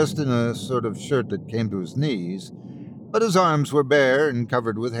was dressed in a sort of shirt that came to his knees, but his arms were bare and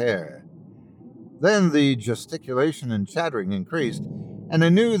covered with hair. Then the gesticulation and chattering increased, and I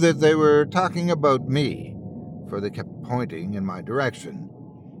knew that they were talking about me, for they kept pointing in my direction,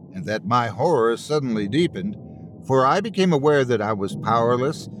 and that my horror suddenly deepened, for I became aware that I was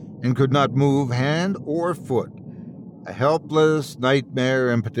powerless and could not move hand or foot. A helpless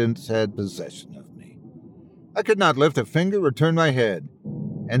nightmare impotence had possession of me. I could not lift a finger or turn my head,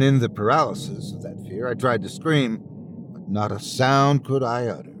 and in the paralysis of that fear I tried to scream, but not a sound could I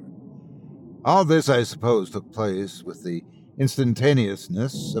utter. All this, I suppose, took place with the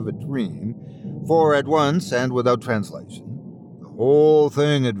instantaneousness of a dream, for at once and without translation, the whole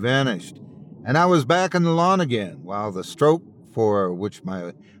thing had vanished, and I was back on the lawn again, while the stroke for which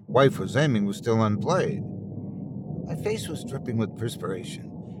my wife was aiming was still unplayed. My face was dripping with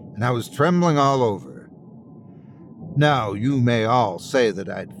perspiration, and I was trembling all over. Now, you may all say that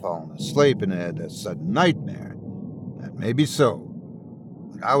I'd fallen asleep and had a sudden nightmare. That may be so.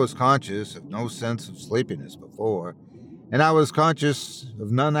 But I was conscious of no sense of sleepiness before, and I was conscious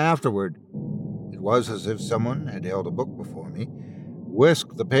of none afterward. It was as if someone had held a book before me,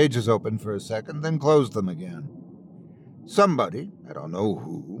 whisked the pages open for a second, then closed them again. Somebody, I don't know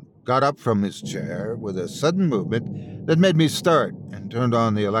who, got up from his chair with a sudden movement that made me start and turned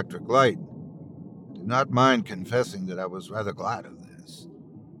on the electric light. I do not mind confessing that I was rather glad of this.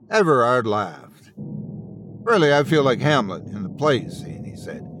 Everard laughed. Really, I feel like Hamlet in the play scene, he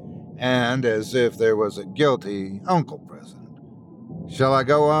said, and as if there was a guilty uncle present. Shall I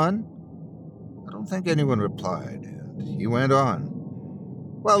go on? I don't think anyone replied, and he went on.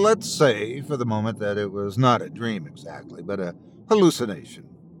 Well, let's say for the moment that it was not a dream exactly, but a hallucination.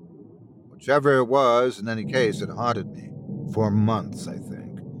 Whichever it was, in any case, it haunted me for months, I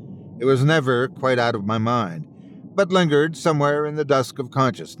think. It was never quite out of my mind, but lingered somewhere in the dusk of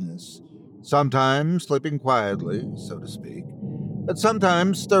consciousness, sometimes sleeping quietly, so to speak, but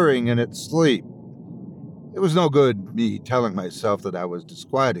sometimes stirring in its sleep. It was no good me telling myself that I was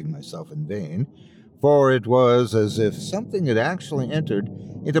disquieting myself in vain, for it was as if something had actually entered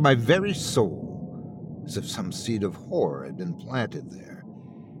into my very soul, as if some seed of horror had been planted there.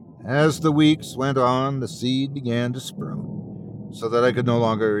 As the weeks went on, the seed began to sprout, so that I could no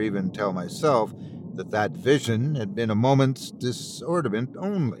longer even tell myself that vision had been a moment's disorderment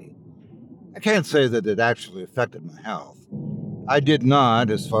only. I can't say that it actually affected my health. I did not,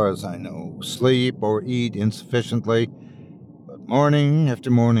 as far as I know, sleep or eat insufficiently, but morning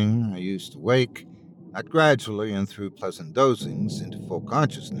after morning I used to wake, not gradually and through pleasant dozings into full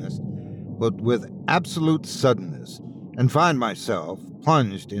consciousness, but with absolute suddenness, and find myself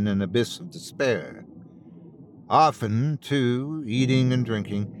plunged in an abyss of despair. Often, too, eating and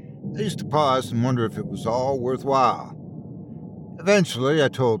drinking, I used to pause and wonder if it was all worthwhile. Eventually, I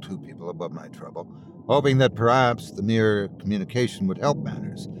told 2 people about my trouble, hoping that perhaps the mere communication would help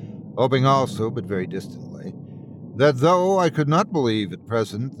matters, hoping also, but very distantly, that though I could not believe at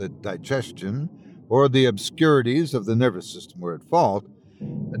present that digestion or the obscurities of the nervous system were at fault,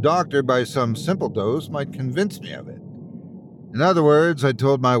 a doctor by some simple dose might convince me of it. In other words, I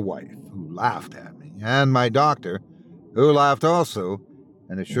told my wife, who laughed at me, and my doctor, who laughed also,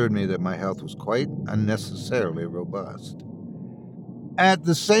 and assured me that my health was quite unnecessarily robust. At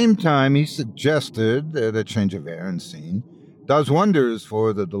the same time, he suggested that a change of air and scene does wonders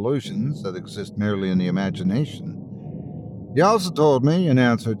for the delusions that exist merely in the imagination. He also told me, in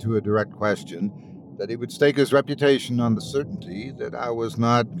answer to a direct question, that he would stake his reputation on the certainty that I was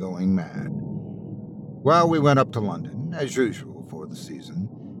not going mad. Well, we went up to London, as usual, for the season,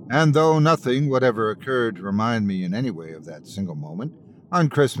 and though nothing whatever occurred to remind me in any way of that single moment, on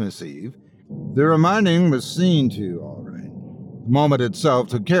Christmas Eve, the reminding was seen to, all right. The moment itself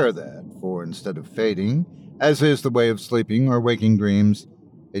took care of that, for instead of fading, as is the way of sleeping or waking dreams,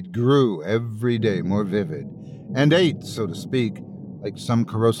 it grew every day more vivid, and ate, so to speak, like some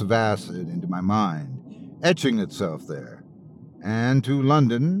corrosive acid into my mind, etching itself there. And to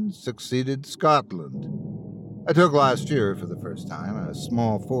London succeeded Scotland. I took last year, for the first time, a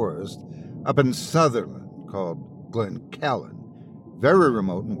small forest up in Sutherland called Glencallan, very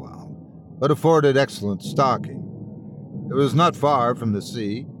remote and wild, but afforded excellent stalking. It was not far from the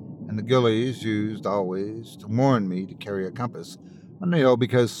sea, and the gillies used always to warn me to carry a compass on the hill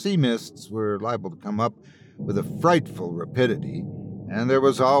because sea mists were liable to come up with a frightful rapidity, and there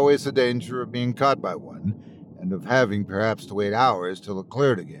was always the danger of being caught by one, and of having perhaps to wait hours till it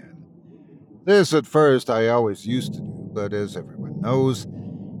cleared again. This at first I always used to do, but as everyone knows,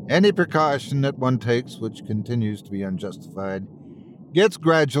 any precaution that one takes which continues to be unjustified gets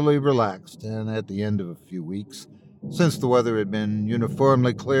gradually relaxed, and at the end of a few weeks, since the weather had been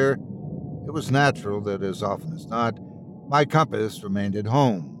uniformly clear, it was natural that as often as not, my compass remained at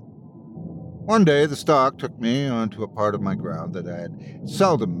home. One day the stalk took me onto a part of my ground that I had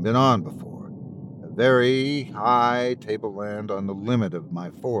seldom been on before, a very high tableland on the limit of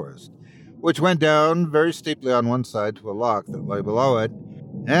my forest, which went down very steeply on one side to a loch that lay below it,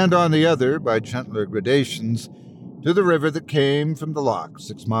 and on the other, by gentler gradations, to the river that came from the loch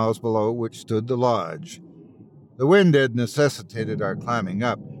 6 miles below which stood the lodge. The wind had necessitated our climbing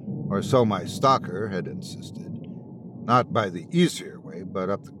up, or so my stalker had insisted, not by the easier way, but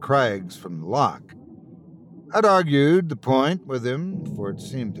up the crags from the loch. I'd argued the point with him, for it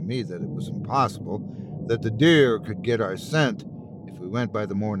seemed to me that it was impossible that the deer could get our scent if we went by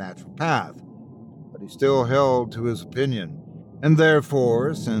the more natural path, but he still held to his opinion, and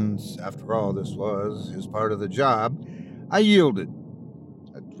therefore, since, after all, this was his part of the job, I yielded.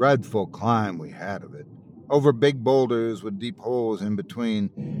 A dreadful climb we had of it, over big boulders with deep holes in between,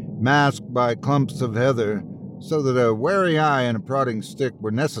 masked by clumps of heather, so that a wary eye and a prodding stick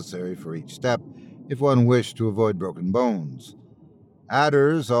were necessary for each step if one wished to avoid broken bones.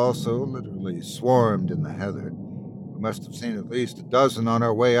 Adders also literally swarmed in the heather. We must have seen at least a dozen on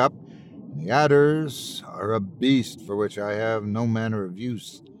our way up, and the adders are a beast for which I have no manner of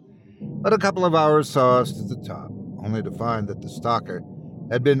use. But a couple of hours saw us to the top, only to find that the stalker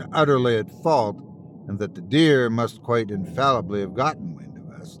had been utterly at fault, and that the deer must quite infallibly have gotten wind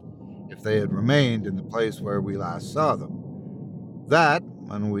of us if they had remained in the place where we last saw them. That,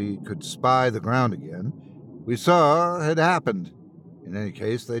 when we could spy the ground again, we saw had happened. In any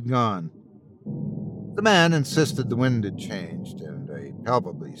case, they'd gone. The man insisted the wind had changed, and a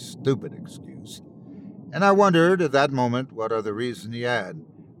palpably stupid excuse, and I wondered at that moment what other reason he had,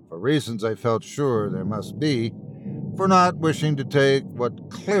 for reasons I felt sure there must be, for not wishing to take what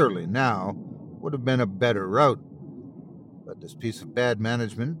clearly now would have been a better route. But this piece of bad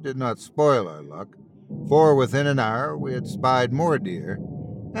management did not spoil our luck, for within an hour we had spied more deer,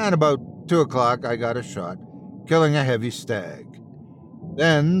 and about 2 o'clock I got a shot, killing a heavy stag.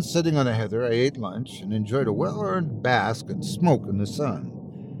 Then, sitting on the heather, I ate lunch and enjoyed a well-earned bask and smoke in the sun.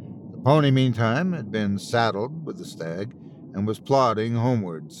 The pony, meantime, had been saddled with the stag, and was plodding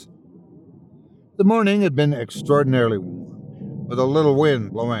homewards. The morning had been extraordinarily warm, with a little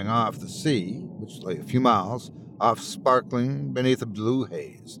wind blowing off the sea, which lay a few miles off, sparkling beneath a blue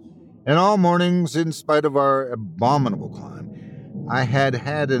haze. And all mornings, in spite of our abominable climb, I had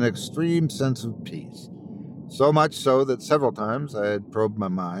had an extreme sense of peace, so much so that several times I had probed my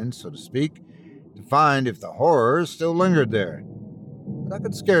mind, so to speak, to find if the horror still lingered there. But I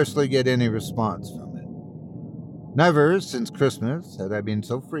could scarcely get any response from it. Never since Christmas had I been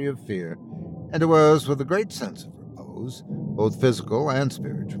so free of fear, and it was with a great sense of repose, both physical and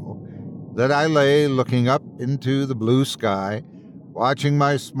spiritual, that I lay looking up into the blue sky, watching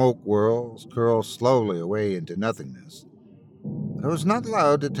my smoke whirls curl slowly away into nothingness. But I was not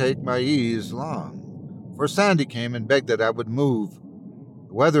allowed to take my ease long, for Sandy came and begged that I would move.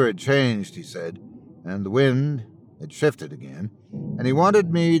 The weather had changed, he said, and the wind had shifted again, and he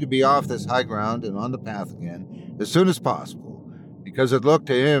wanted me to be off this high ground and on the path again as soon as possible, because it looked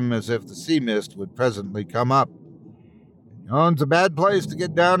to him as if the sea mist would presently come up. "Yon's a bad place to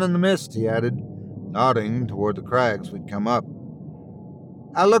get down in the mist," he added, nodding toward the crags we'd come up.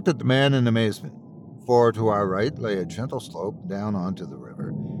 I looked at the man in amazement, for to our right lay a gentle slope down onto the river,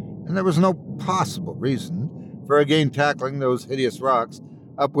 and there was no possible reason for again tackling those hideous rocks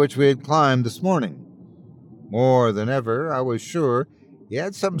up which we had climbed this morning. More than ever, I was sure he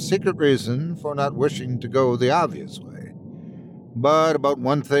had some secret reason for not wishing to go the obvious way. But about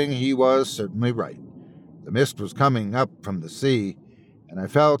one thing he was certainly right. The mist was coming up from the sea, and I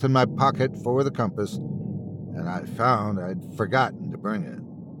felt in my pocket for the compass, and I found I'd forgotten to bring it.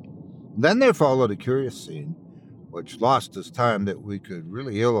 Then there followed a curious scene, which lost us time that we could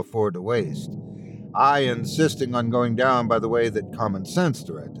really ill afford to waste. I insisting on going down by the way that common sense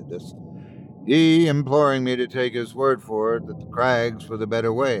directed us, he imploring me to take his word for it that the crags were the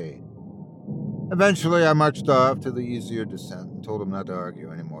better way. Eventually I marched off to the easier descent and told him not to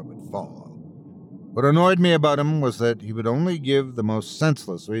argue anymore but follow. What annoyed me about him was that he would only give the most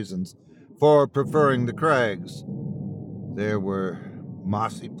senseless reasons for preferring the crags. There were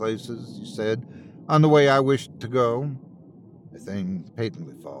mossy places, he said, on the way I wished to go, a thing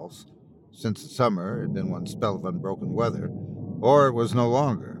patently false, since the summer had been one spell of unbroken weather, or it was no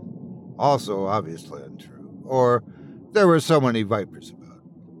longer, also obviously untrue, or there were so many vipers about.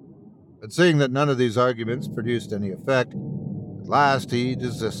 But seeing that none of these arguments produced any effect, at last he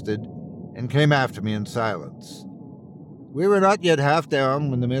desisted and came after me in silence. We were not yet half down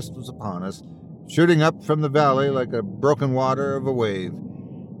when the mist was upon us, shooting up from the valley like a broken water of a wave,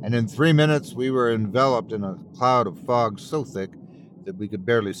 and in 3 minutes we were enveloped in a cloud of fog so thick that we could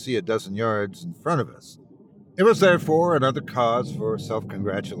barely see a dozen yards in front of us. It was therefore another cause for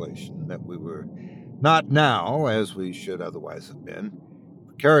self-congratulation that we were not now, as we should otherwise have been,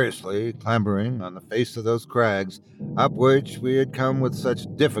 precariously clambering on the face of those crags up which we had come with such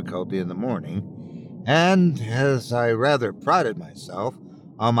difficulty in the morning, and as I rather prided myself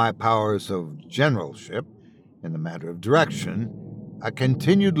on my powers of generalship in the matter of direction, I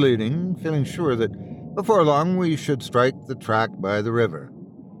continued leading, feeling sure that before long we should strike the track by the river.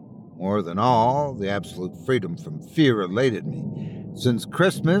 More than all, the absolute freedom from fear elated me. Since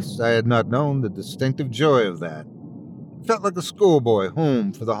Christmas, I had not known the distinctive joy of that. It felt like a schoolboy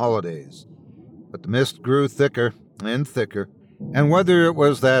home for the holidays. But the mist grew thicker and thicker, and whether it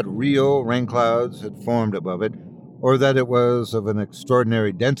was that real rain clouds had formed above it, or that it was of an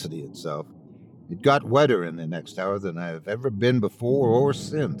extraordinary density itself, it got wetter in the next hour than I have ever been before or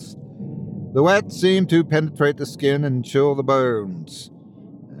since. The wet seemed to penetrate the skin and chill the bones,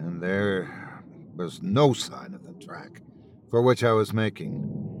 and there was no sign of the track for which I was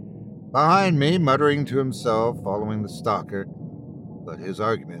making. Behind me, muttering to himself, following the stalker, but his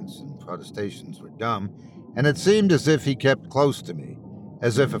arguments and protestations were dumb, and it seemed as if he kept close to me,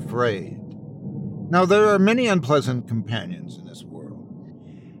 as if afraid. Now, there are many unpleasant companions in this world.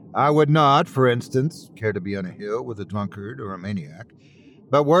 I would not, for instance, care to be on a hill with a drunkard or a maniac,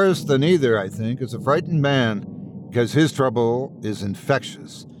 but worse than either, I think, is a frightened man, because his trouble is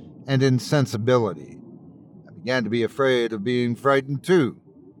infectious and insensibility. I began to be afraid of being frightened, too.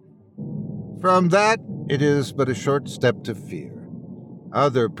 From that, it is but a short step to fear.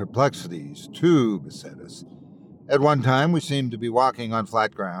 Other perplexities, too, beset us. At one time, we seemed to be walking on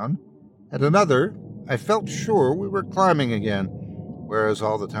flat ground. At another, I felt sure we were climbing again, whereas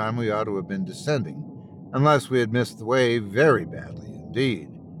all the time we ought to have been descending, unless we had missed the way very badly indeed.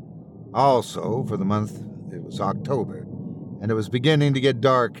 Also, for the month, it was October, and it was beginning to get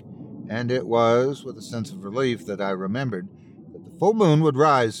dark, and it was with a sense of relief that I remembered that the full moon would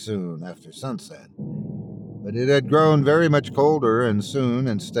rise soon after sunset. But it had grown very much colder, and soon,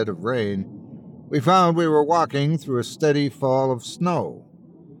 instead of rain, we found we were walking through a steady fall of snow.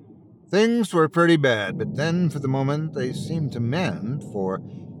 Things were pretty bad, but then for the moment they seemed to mend, for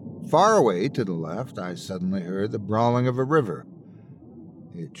far away to the left I suddenly heard the brawling of a river.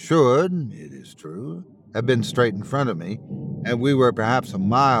 It should, it is true, have been straight in front of me, and we were perhaps a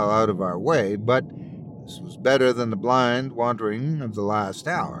mile out of our way, but this was better than the blind wandering of the last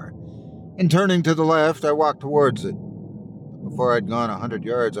hour. And turning to the left, I walked towards it. Before I'd gone 100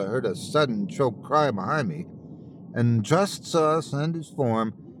 yards, I heard a sudden choked cry behind me, and just saw Sandy's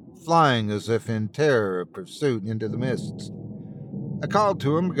form flying as if in terror of pursuit into the mists. I called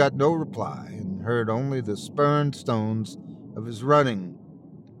to him, but got no reply, and heard only the spurned stones of his running.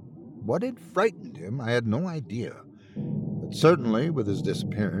 What had frightened him, I had no idea, but certainly with his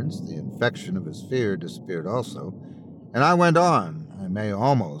disappearance, the infection of his fear disappeared also, and I went on, I may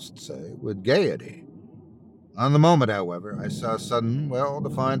almost say, with gaiety. On the moment, however, I saw sudden,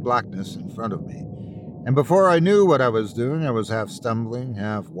 well-defined blackness in front of me, and before I knew what I was doing, I was half stumbling,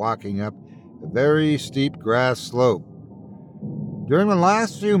 half walking up a very steep grass slope. During the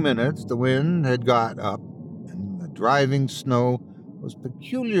last few minutes, the wind had got up, and the driving snow was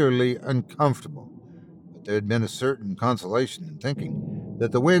peculiarly uncomfortable, but there had been a certain consolation in thinking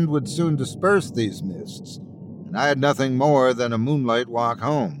that the wind would soon disperse these mists, and I had nothing more than a moonlight walk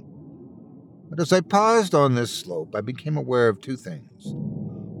home. But as I paused on this slope, I became aware of two things.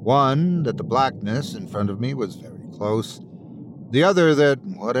 One, that the blackness in front of me was very close. The other, that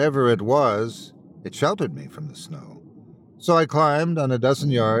whatever it was, it sheltered me from the snow. So I climbed on a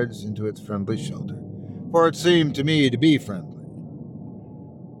dozen yards into its friendly shelter, for it seemed to me to be friendly.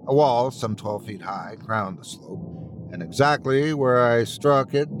 A wall, some 12 feet high, crowned the slope, and exactly where I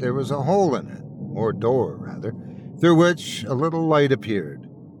struck it there was a hole in it, or door, rather, through which a little light appeared.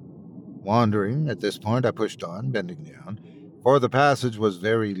 Wandering, at this point I pushed on, bending down, for the passage was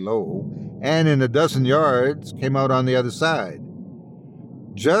very low, and in a dozen yards came out on the other side.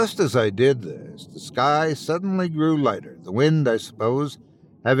 Just as I did this, the sky suddenly grew lighter, the wind, I suppose,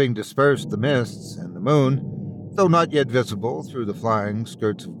 having dispersed the mists, and the moon, though not yet visible through the flying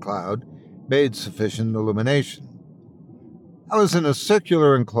skirts of cloud, made sufficient illumination. I was in a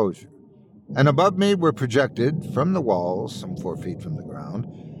circular enclosure, and above me were projected, from the walls, some 4 feet from the ground,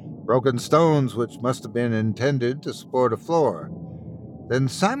 broken stones which must have been intended to support a floor. Then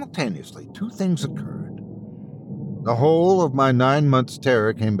simultaneously 2 things occurred. The whole of my 9 months'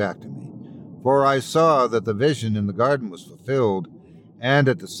 terror came back to me, for I saw that the vision in the garden was fulfilled, and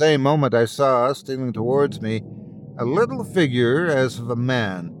at the same moment I saw, stealing towards me, a little figure as of a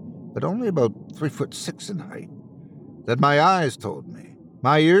man, but only about 3'6" in height. That my eyes told me,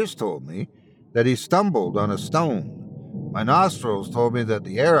 my ears told me, that he stumbled on a stone. My nostrils told me that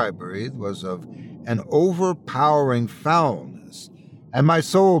the air I breathed was of an overpowering foulness, and my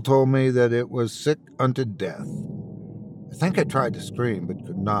soul told me that it was sick unto death. I think I tried to scream, but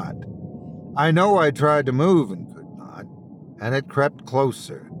could not. I know I tried to move and could not, and it crept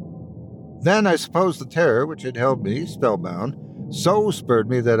closer. Then I suppose the terror which had held me spellbound so spurred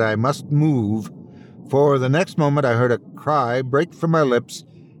me that I must move, for the next moment I heard a cry break from my lips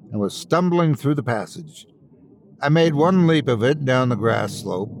and was stumbling through the passage. I made one leap of it down the grass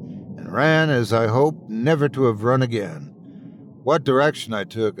slope, and ran as I hoped never to have run again. What direction I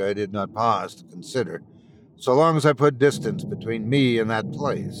took I did not pause to consider, so long as I put distance between me and that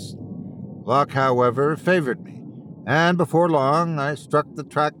place. Luck, however, favored me, and before long I struck the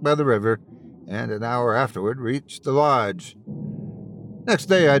track by the river, and an hour afterward reached the lodge. Next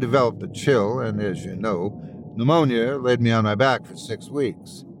day I developed a chill, and as you know, pneumonia laid me on my back for 6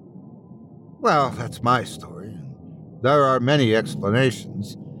 weeks. Well, that's my story, and there are many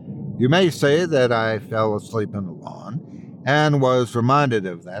explanations. You may say that I fell asleep on the lawn, and was reminded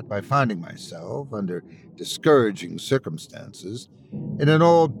of that by finding myself, under discouraging circumstances, in an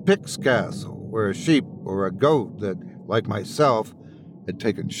old pyx castle, where a sheep or a goat that, like myself, had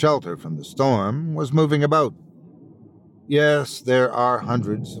taken shelter from the storm, was moving about. Yes, there are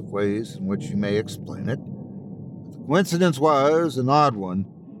hundreds of ways in which you may explain it, but the coincidence was an odd one,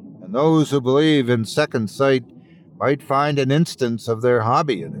 and those who believe in second sight might find an instance of their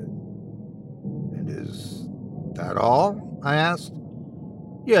hobby in it. And is that all? I asked.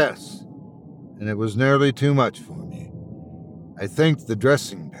 Yes, and it was nearly too much for me. I think the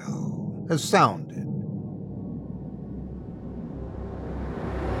dressing bell has sounded.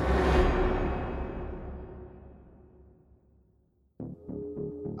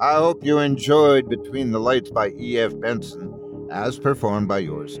 I hope you enjoyed Between the Lights by E.F. Benson, as performed by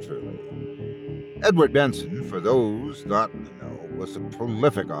yours truly. Edward Benson, for those not in the know, was a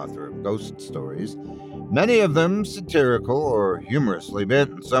prolific author of ghost stories, many of them satirical or humorously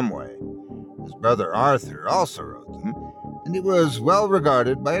bent in some way, His brother Arthur also wrote them, and he was well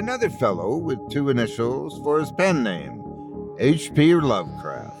regarded by another fellow with two initials for his pen name, H.P.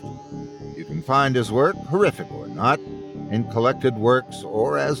 Lovecraft. You can find his work, horrific or not, in collected works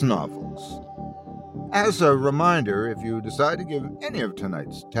or as novels. As a reminder, if you decide to give any of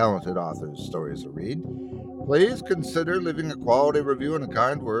tonight's talented authors' stories a read, please consider leaving a quality review and a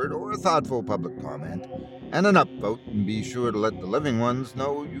kind word or a thoughtful public comment and an upvote, and be sure to let the living ones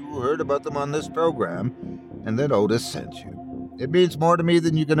know you heard about them on this program and that Otis sent you. It means more to me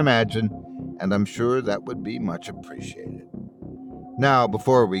than you can imagine, and I'm sure that would be much appreciated. Now,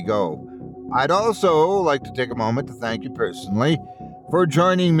 before we go, I'd also like to take a moment to thank you personally for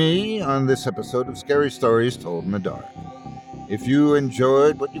joining me on this episode of Scary Stories Told in the Dark. If you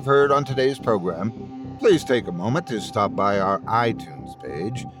enjoyed what you've heard on today's program, please take a moment to stop by our iTunes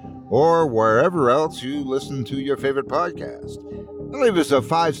page or wherever else you listen to your favorite podcast and leave us a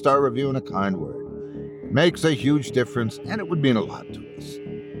 5-star review and a kind word. It makes a huge difference, and it would mean a lot to us.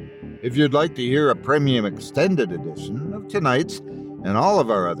 If you'd like to hear a premium extended edition of tonight's and all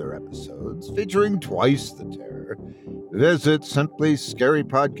of our other episodes featuring twice the terror, visit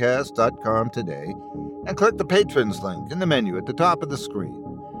simplyscarypodcast.com today and click the Patrons link in the menu at the top of the screen.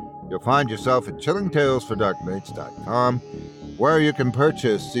 You'll find yourself at chillingtalesfordarknights.com, where you can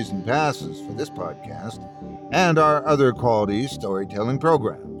purchase season passes for this podcast and our other quality storytelling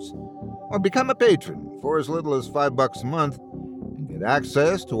programs. Or become a patron for as little as $5 a month and get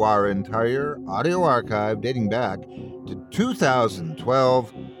access to our entire audio archive dating back to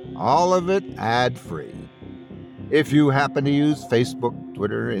 2012, all of it ad-free. If you happen to use Facebook,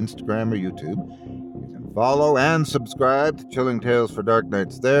 Twitter, Instagram, or YouTube, you can follow and subscribe to Chilling Tales for Dark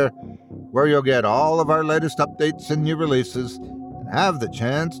Nights there, where you'll get all of our latest updates and new releases and have the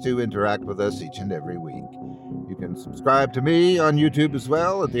chance to interact with us each and every week. You can subscribe to me on YouTube as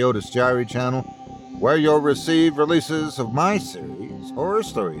well at the Otis Diary channel, where you'll receive releases of my series, Horror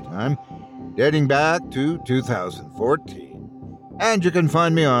Storytime, dating back to 2014. And you can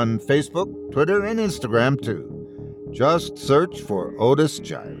find me on Facebook, Twitter, and Instagram too. Just search for Otis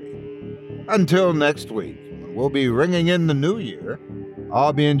Diary. Until next week, when we'll be ringing in the new year,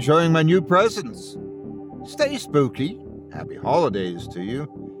 I'll be enjoying my new presents. Stay spooky, happy holidays to you,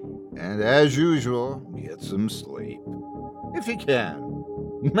 and as usual, get some sleep. If you can.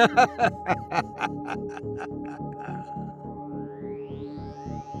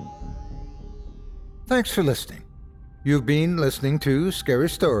 Thanks for listening. You've been listening to Scary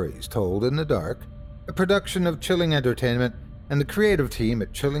Stories Told in the Dark, a production of Chilling Entertainment and the creative team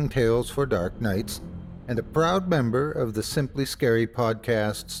at Chilling Tales for Dark Nights, and a proud member of the Simply Scary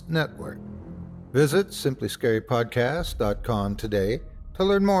Podcasts network. Visit simplyscarypodcast.com today to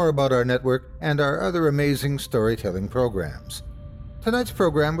learn more about our network and our other amazing storytelling programs. Tonight's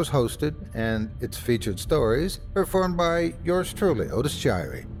program was hosted, and its featured stories performed by yours truly, Otis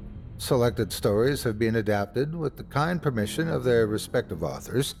Diary. Selected stories have been adapted with the kind permission of their respective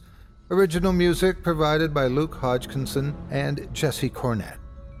authors. Original music provided by Luke Hodgkinson and Jesse Cornett.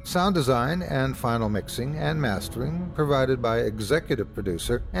 Sound design and final mixing and mastering provided by executive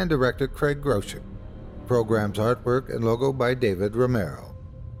producer and director Craig Groshek. Program's artwork and logo by David Romero.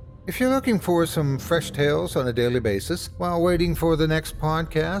 If you're looking for some fresh tales on a daily basis while waiting for the next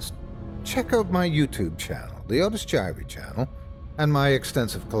podcast, check out my YouTube channel, the Otis Diary channel, and my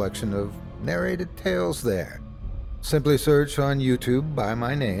extensive collection of narrated tales there. Simply search on YouTube by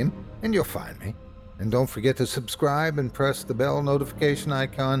my name, and you'll find me. And don't forget to subscribe and press the bell notification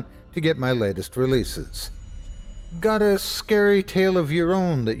icon to get my latest releases. Got a scary tale of your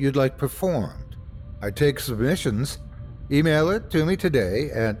own that you'd like performed? I take submissions. Email it to me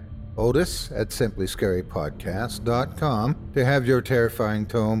today at otis@simplyscarypodcast.com to have your terrifying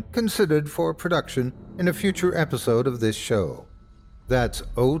tome considered for production in a future episode of this show. That's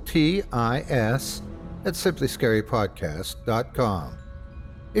OTIS@simplyscarypodcast.com.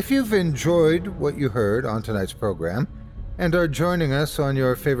 If you've enjoyed what you heard on tonight's program and are joining us on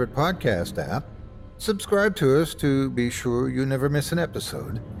your favorite podcast app, subscribe to us to be sure you never miss an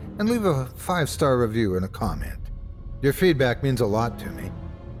episode, and leave a 5-star review and a comment. Your feedback means a lot to me.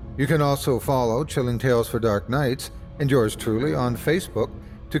 You can also follow Chilling Tales for Dark Nights and yours truly on Facebook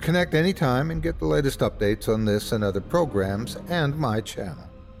to connect anytime and get the latest updates on this and other programs and my channel.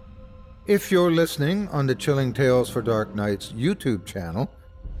 If you're listening on the Chilling Tales for Dark Nights YouTube channel,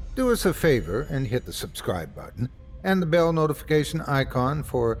 do us a favor and hit the subscribe button and the bell notification icon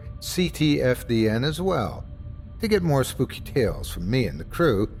for CTFDN as well to get more spooky tales from me and the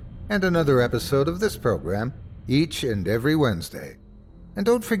crew and another episode of this program each and every Wednesday. And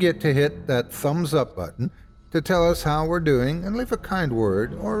don't forget to hit that thumbs up button to tell us how we're doing and leave a kind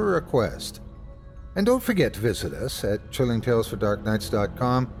word or a request. And don't forget to visit us at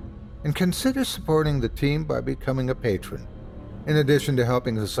chillingtalesfordarknights.com and consider supporting the team by becoming a patron. In addition to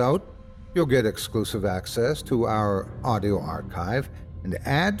helping us out, you'll get exclusive access to our audio archive and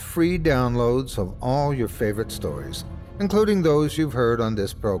ad-free downloads of all your favorite stories, including those you've heard on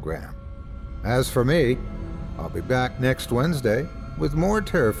this program. As for me, I'll be back next Wednesday with more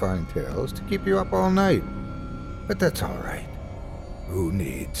terrifying tales to keep you up all night. But that's all right. Who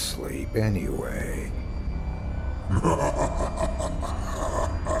needs sleep anyway?